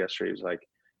talking about it yesterday. He was like,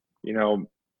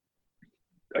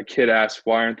 a kid asked,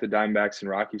 why aren't the Diamondbacks and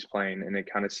Rockies playing? And it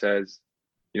kind of says,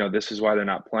 this is why they're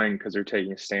not playing, because they're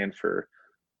taking a stand for,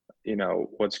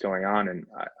 what's going on. And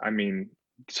I mean,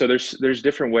 so there's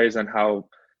different ways on how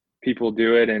people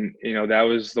do it. And, that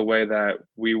was the way that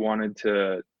we wanted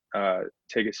to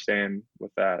take a stand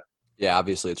with that. Yeah,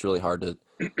 obviously it's really hard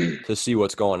to see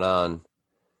what's going on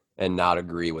and not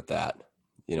agree with that.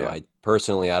 Yeah. I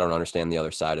don't understand the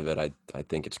other side of it. I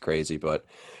think it's crazy, but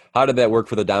how did that work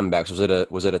for the Diamondbacks?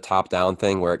 Was it a top down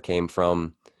thing where it came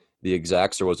from the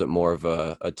execs, or was it more of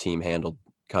a team handled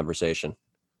conversation?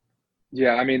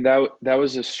 Yeah, I mean, that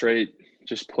was a straight,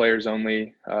 just players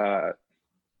only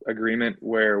agreement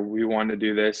where we wanted to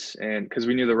do this, and because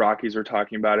we knew the Rockies were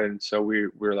talking about it, and so we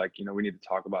were like, we need to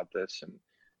talk about this,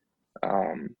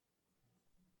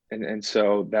 and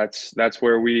so that's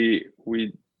where we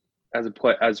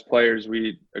as players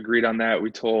we agreed on that.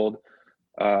 We told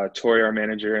Tori, our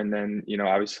manager, and then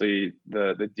obviously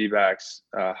the D-backs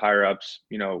higher ups,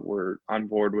 were on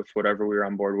board with whatever we were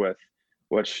on board with,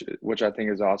 which I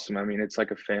think is awesome. I mean, it's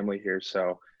like a family here,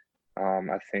 so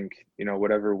I think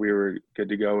whatever we were good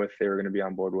to go with, they were going to be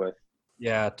on board with.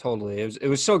 Yeah, totally. It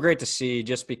was so great to see,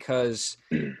 just because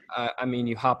I mean,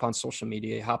 you hop on social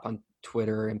media, you hop on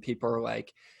Twitter, and people are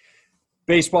like,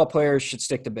 baseball players should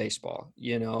stick to baseball,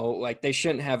 like they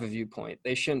shouldn't have a viewpoint.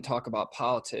 They shouldn't talk about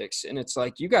politics. And it's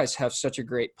like, you guys have such a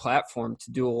great platform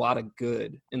to do a lot of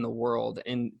good in the world.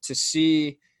 And to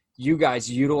see you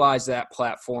guys utilize that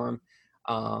platform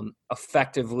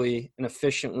effectively and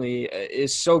efficiently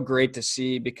is so great to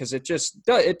see, because it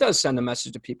does send a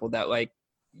message to people that, like,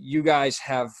 you guys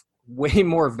have way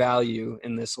more value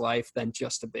in this life than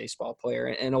just a baseball player.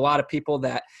 And a lot of people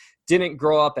that didn't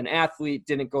grow up an athlete,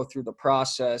 didn't go through the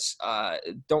process,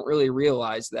 don't really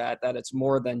realize that it's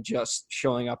more than just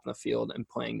showing up in the field and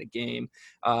playing the game.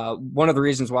 One of the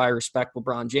reasons why I respect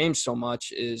LeBron James so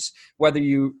much is, whether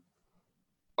you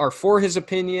are for his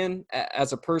opinion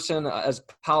as a person, as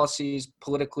policies,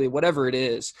 politically, whatever it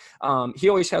is, he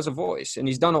always has a voice, and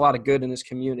he's done a lot of good in his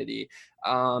community.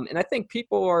 And I think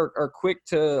people are quick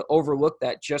to overlook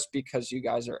that just because you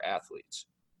guys are athletes.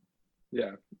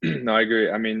 Yeah, no, I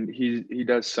agree. I mean, he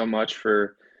does so much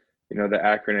for, the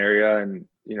Akron area, and,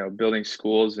 building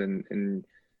schools. And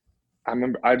I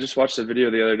remember I just watched a video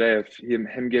the other day of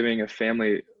him giving a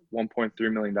family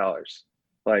 $1.3 million.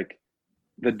 Like,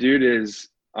 the dude is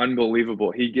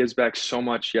unbelievable. He gives back so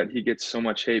much, yet he gets so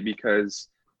much hate because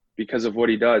of what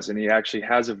he does. And he actually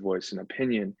has a voice, an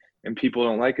opinion, and people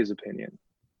don't like his opinion,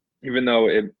 even though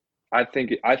I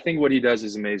think what he does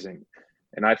is amazing.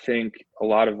 And I think a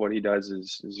lot of what he does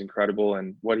is incredible,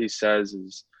 and what he says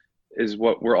is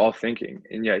what we're all thinking,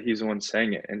 and yet he's the one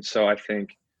saying it. And so I think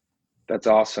that's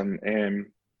awesome. And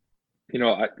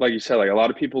like you said, like, a lot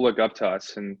of people look up to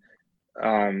us, and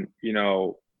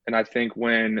and I think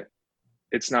when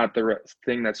it's not the right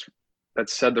thing that's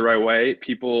said the right way,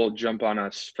 people jump on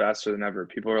us faster than ever.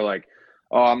 People are like,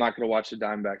 "Oh, I'm not going to watch the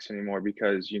Diamondbacks anymore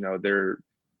because they're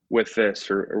with this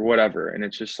or whatever." And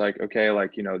it's just like, okay,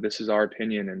 like, this is our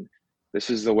opinion, and this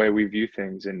is the way we view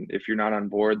things. And if you're not on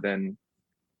board, then,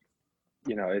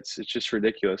 it's just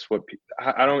ridiculous.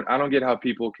 I don't get how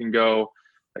people can go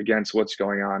against what's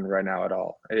going on right now at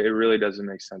all. It really doesn't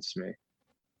make sense to me.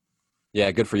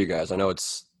 Yeah, good for you guys. I know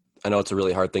it's a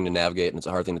really hard thing to navigate, and it's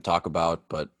a hard thing to talk about,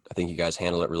 but I think you guys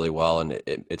handle it really well, and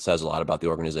it says a lot about the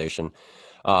organization.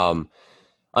 On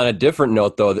a different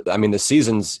note, though, I mean, the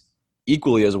season's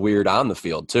equally as weird on the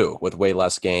field too, with way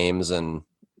less games and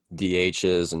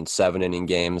DHs and 7-inning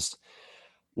games.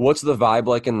 What's the vibe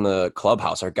like in the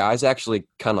clubhouse? Are guys actually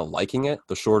kind of liking it?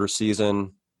 The shorter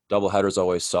season, doubleheaders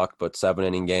always suck, but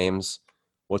 7-inning games.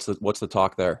 What's the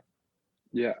talk there?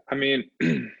 Yeah, I mean,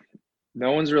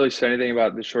 no one's really said anything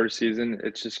about the shorter season.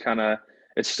 It's just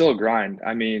it's still a grind.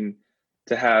 I mean,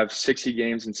 to have 60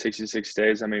 games in 66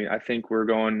 days. I mean, I think we're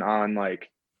going on, like,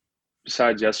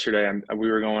 besides yesterday, we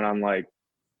were going on like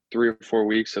 3 or 4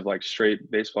 weeks of like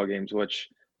straight baseball games, which,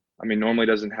 I mean, normally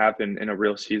doesn't happen in a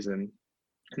real season,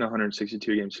 in a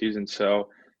 162 game season. So,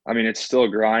 I mean, it's still a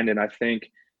grind. And I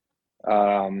think,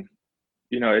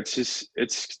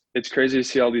 it's crazy to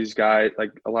see all these guys,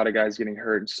 like a lot of guys getting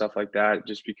hurt and stuff like that,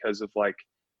 just because of like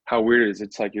how weird it is.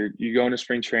 It's like you go into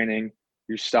spring training,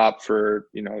 you're stopped for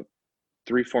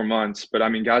 3-4 months. But I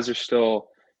mean, guys are still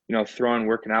throwing,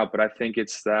 working out. But I think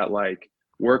it's that like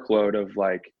workload of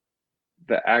like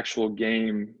the actual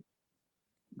game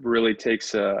really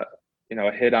takes a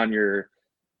hit on your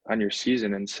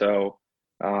season. And so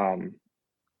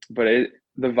but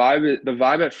the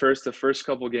vibe at first, the first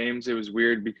couple games, it was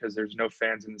weird because there's no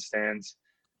fans in the stands,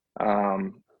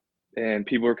 and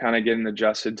people were kind of getting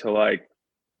adjusted to like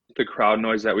the crowd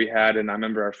noise that we had. And I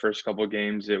remember our first couple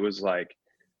games, it was like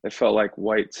it felt like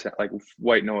white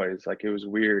noise, like it was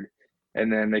weird.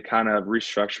 And then they kind of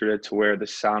restructured it to where the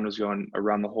sound was going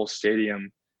around the whole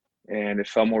stadium, and it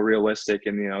felt more realistic.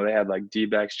 And they had like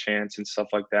D-backs chants and stuff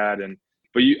like that.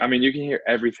 But you can hear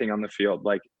everything on the field.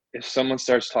 Like if someone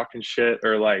starts talking shit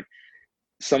or like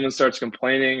someone starts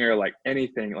complaining or like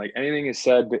anything is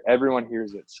said, but everyone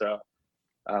hears it. So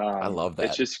I love that.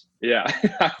 It's just, yeah.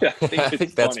 I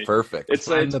think that's funny. perfect. It's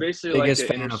the basically biggest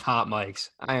like fan of hot mics.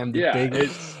 I am the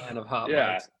biggest fan of hot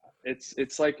mics.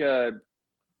 It's like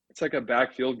a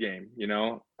backfield game, in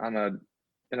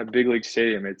a big league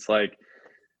stadium. It's like,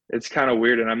 it's kind of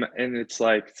weird. And it's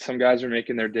like some guys are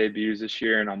making their debuts this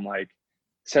year, and I'm like,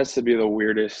 this has to be the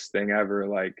weirdest thing ever.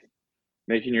 Like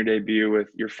making your debut with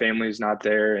your family's not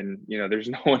there, and there's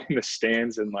no one in the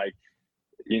stands, and like,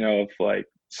 if like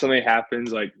something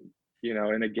happens, like,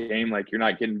 in a game, like you're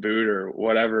not getting booed or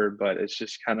whatever, but it's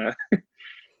just kind of,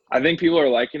 I think people are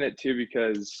liking it too,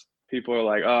 because people are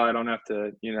like, oh, I don't have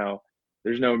to,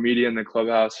 there's no media in the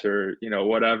clubhouse or,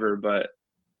 whatever. But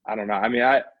I don't know. I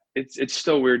mean, it's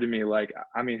still weird to me. Like,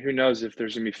 I mean, who knows if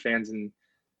there's gonna be fans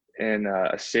in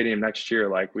a stadium next year?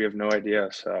 Like, we have no idea.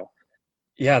 So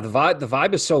yeah, the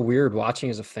vibe is so weird watching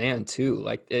as a fan too.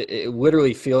 Like it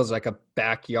literally feels like a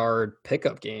backyard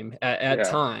pickup game at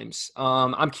times.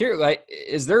 I'm curious, like,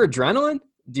 is there adrenaline?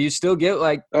 Do you still get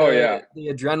like the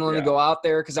adrenaline to go out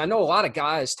there? Because I know a lot of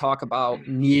guys talk about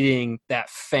needing that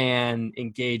fan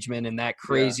engagement and that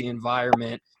crazy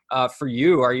environment. For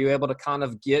you, are you able to kind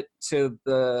of get to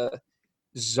the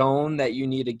zone that you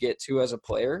need to get to as a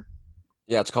player?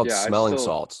 Yeah, it's called smelling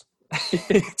salts.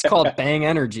 It's called Bang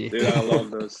Energy. Dude, I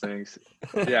love those things.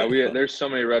 Yeah, there's so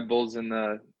many Red Bulls in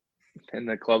the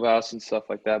clubhouse and stuff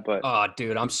like that. But oh,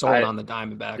 dude, I'm sold on the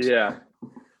Diamondbacks. Yeah,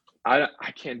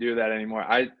 I can't do that anymore.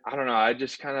 I don't know. I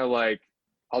just kind of like,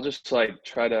 I'll just like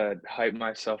try to hype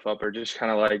myself up, or just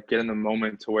kind of like get in the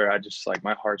moment to where I just like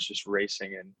my heart's just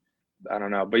racing, and I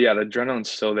don't know. But yeah, the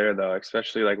adrenaline's still there though,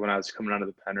 especially like when I was coming out of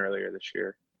the pen earlier this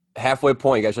year. Halfway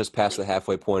point. You guys just passed the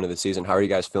halfway point of the season. How are you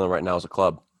guys feeling right now as a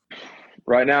club?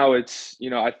 Right now, it's,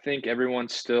 I think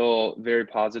everyone's still very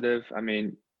positive. I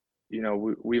mean,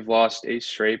 we've lost 8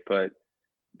 straight, but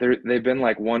they've been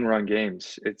like 1-run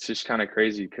games. It's just kind of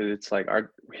crazy because it's like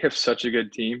we have such a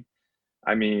good team.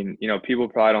 I mean, people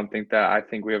probably don't think that. I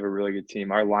think we have a really good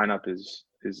team. Our lineup is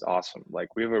awesome.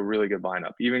 Like, we have a really good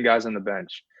lineup, even guys on the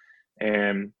bench.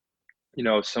 And,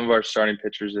 some of our starting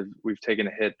pitchers, we've taken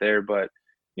a hit there, but,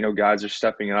 guys are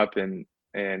stepping up, and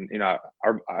I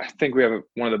think we have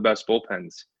one of the best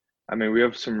bullpens. I mean, we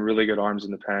have some really good arms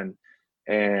in the pen.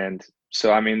 And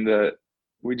so, I mean,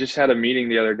 we just had a meeting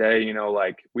the other day,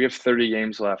 like we have 30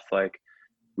 games left. Like,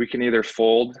 we can either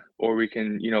fold or we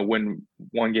can, win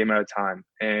one game at a time.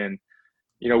 And,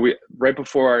 we right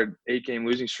before our 8-game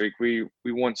losing streak, we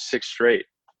won 6 straight.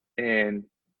 And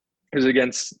it was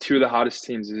against 2 of the hottest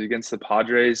teams. It was against the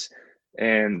Padres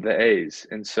and the A's.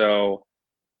 And so,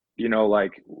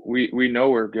 like we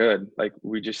know we're good. Like,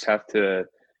 we just have to,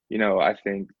 I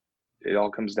think it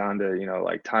all comes down to,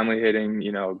 like timely hitting,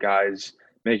 guys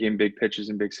making big pitches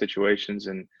in big situations,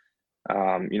 and,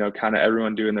 kind of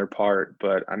everyone doing their part.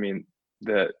 But I mean,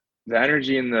 the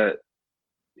energy and the,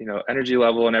 energy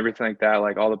level and everything like that,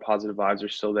 like all the positive vibes are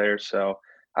still there. So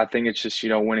I think it's just,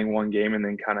 winning one game and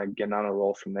then kind of getting on a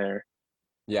roll from there.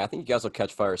 Yeah, I think you guys will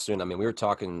catch fire soon. I mean, we were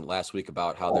talking last week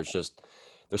about how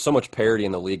there's so much parity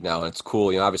in the league now, and it's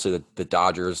cool. Obviously the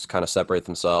Dodgers kind of separate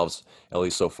themselves, at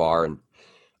least so far, and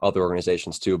other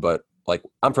organizations too. But like,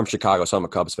 I'm from Chicago, so I'm a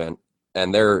Cubs fan,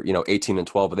 and they're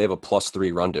 18-12, but they have a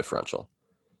 +3 run differential.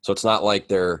 So it's not like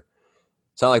they're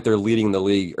leading the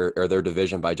league or their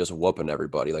division by just whooping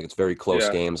everybody. Like, it's very close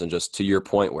games, and just to your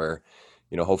point, where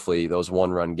hopefully those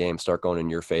 1-run games start going in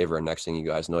your favor, and next thing you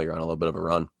guys know, you're on a little bit of a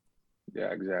run.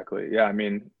 Yeah, exactly. Yeah, I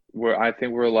mean, I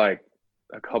think we're like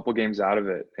a couple games out of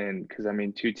it, and because I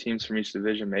mean, 2 teams from each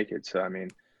division make it. So I mean,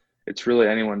 it's really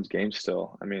anyone's game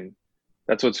still. I mean,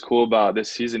 that's what's cool about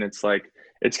this season. It's like,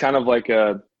 it's kind of like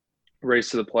a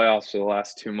race to the playoffs for the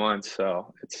last 2 months.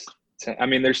 So I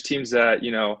mean, there's teams that,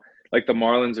 like the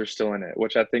Marlins are still in it,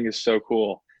 which I think is so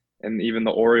cool. and even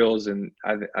the Orioles, and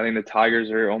I think the Tigers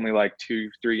are only like 2-3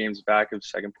 games back of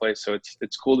second place. So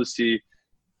it's cool to see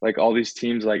like all these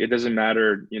teams. Like it doesn't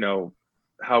matter,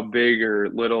 how big or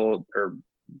little or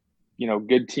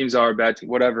good teams are, bad teams,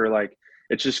 whatever. Like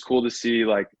it's just cool to see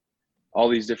like all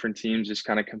these different teams just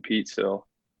kind of compete still.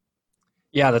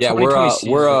 Yeah, we're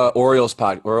a Orioles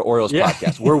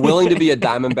podcast. We're willing to be a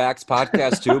Diamondbacks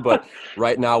podcast too, but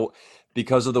right now,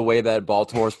 because of the way that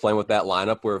Baltimore's playing with that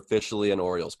lineup, we're officially an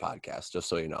Orioles podcast. Just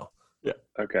so you know. Yeah.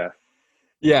 Okay.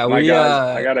 Yeah,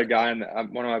 I got a guy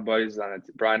one of my buddies on it,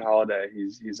 Brian Holiday.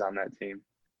 He's on that team.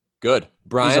 Good,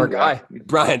 Brian. He's our guy.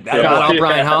 Brian. Shout out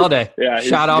Brian Holiday. Yeah.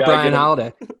 Shout out Brian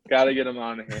Holiday. Got to get him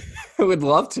on here. We'd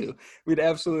love to. We'd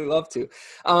absolutely love to.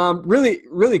 Really,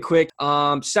 really quick.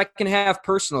 Second half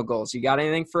personal goals. You got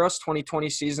anything for us? 2020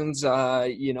 season's,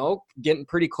 getting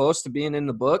pretty close to being in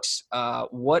the books.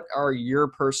 What are your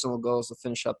personal goals to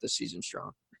finish up this season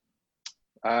strong?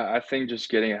 I think just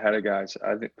getting ahead of guys.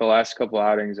 I think the last couple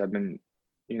outings I've been,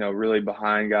 really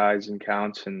behind guys in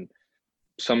counts, and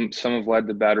some have led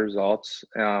to bad results.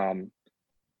 That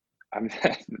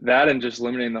and just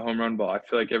limiting the home run ball. I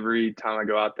feel like every time I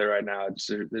go out there right now,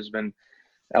 there's been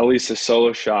at least a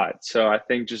solo shot. So I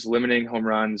think just limiting home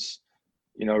runs,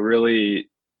 really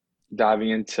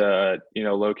diving into,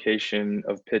 location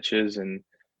of pitches and,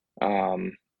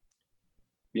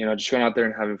 just going out there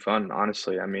and having fun,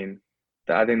 honestly. I mean,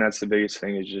 I think that's the biggest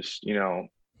thing is just,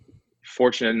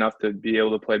 fortunate enough to be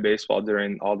able to play baseball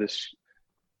during all this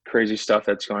crazy stuff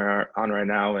that's going on right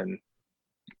now, and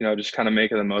just kind of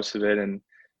making the most of it, and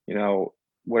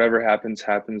whatever happens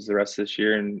the rest of this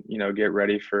year, and get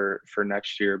ready for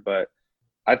next year. But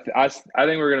I think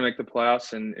we're gonna make the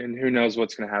playoffs, and who knows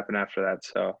what's gonna happen after that.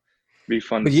 So it'll be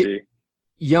fun to see.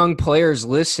 Young players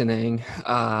listening,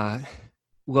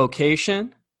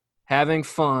 location, having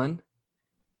fun,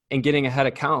 and getting ahead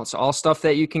of counts, all stuff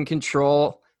that you can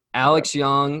control. Alex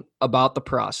Young about the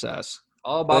process.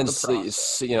 All about the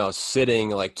process. Sitting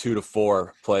like 2 to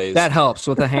 4 plays. That helps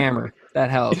with a hammer. That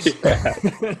helps. Yeah,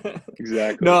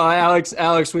 exactly. No,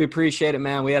 Alex, we appreciate it,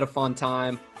 man. We had a fun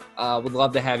time. Would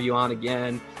love to have you on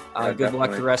again. Yeah, good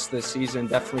luck the rest of the season.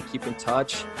 Definitely keep in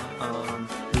touch.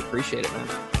 We appreciate it, man.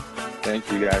 Thank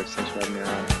you, guys. Thanks for having me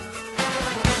on.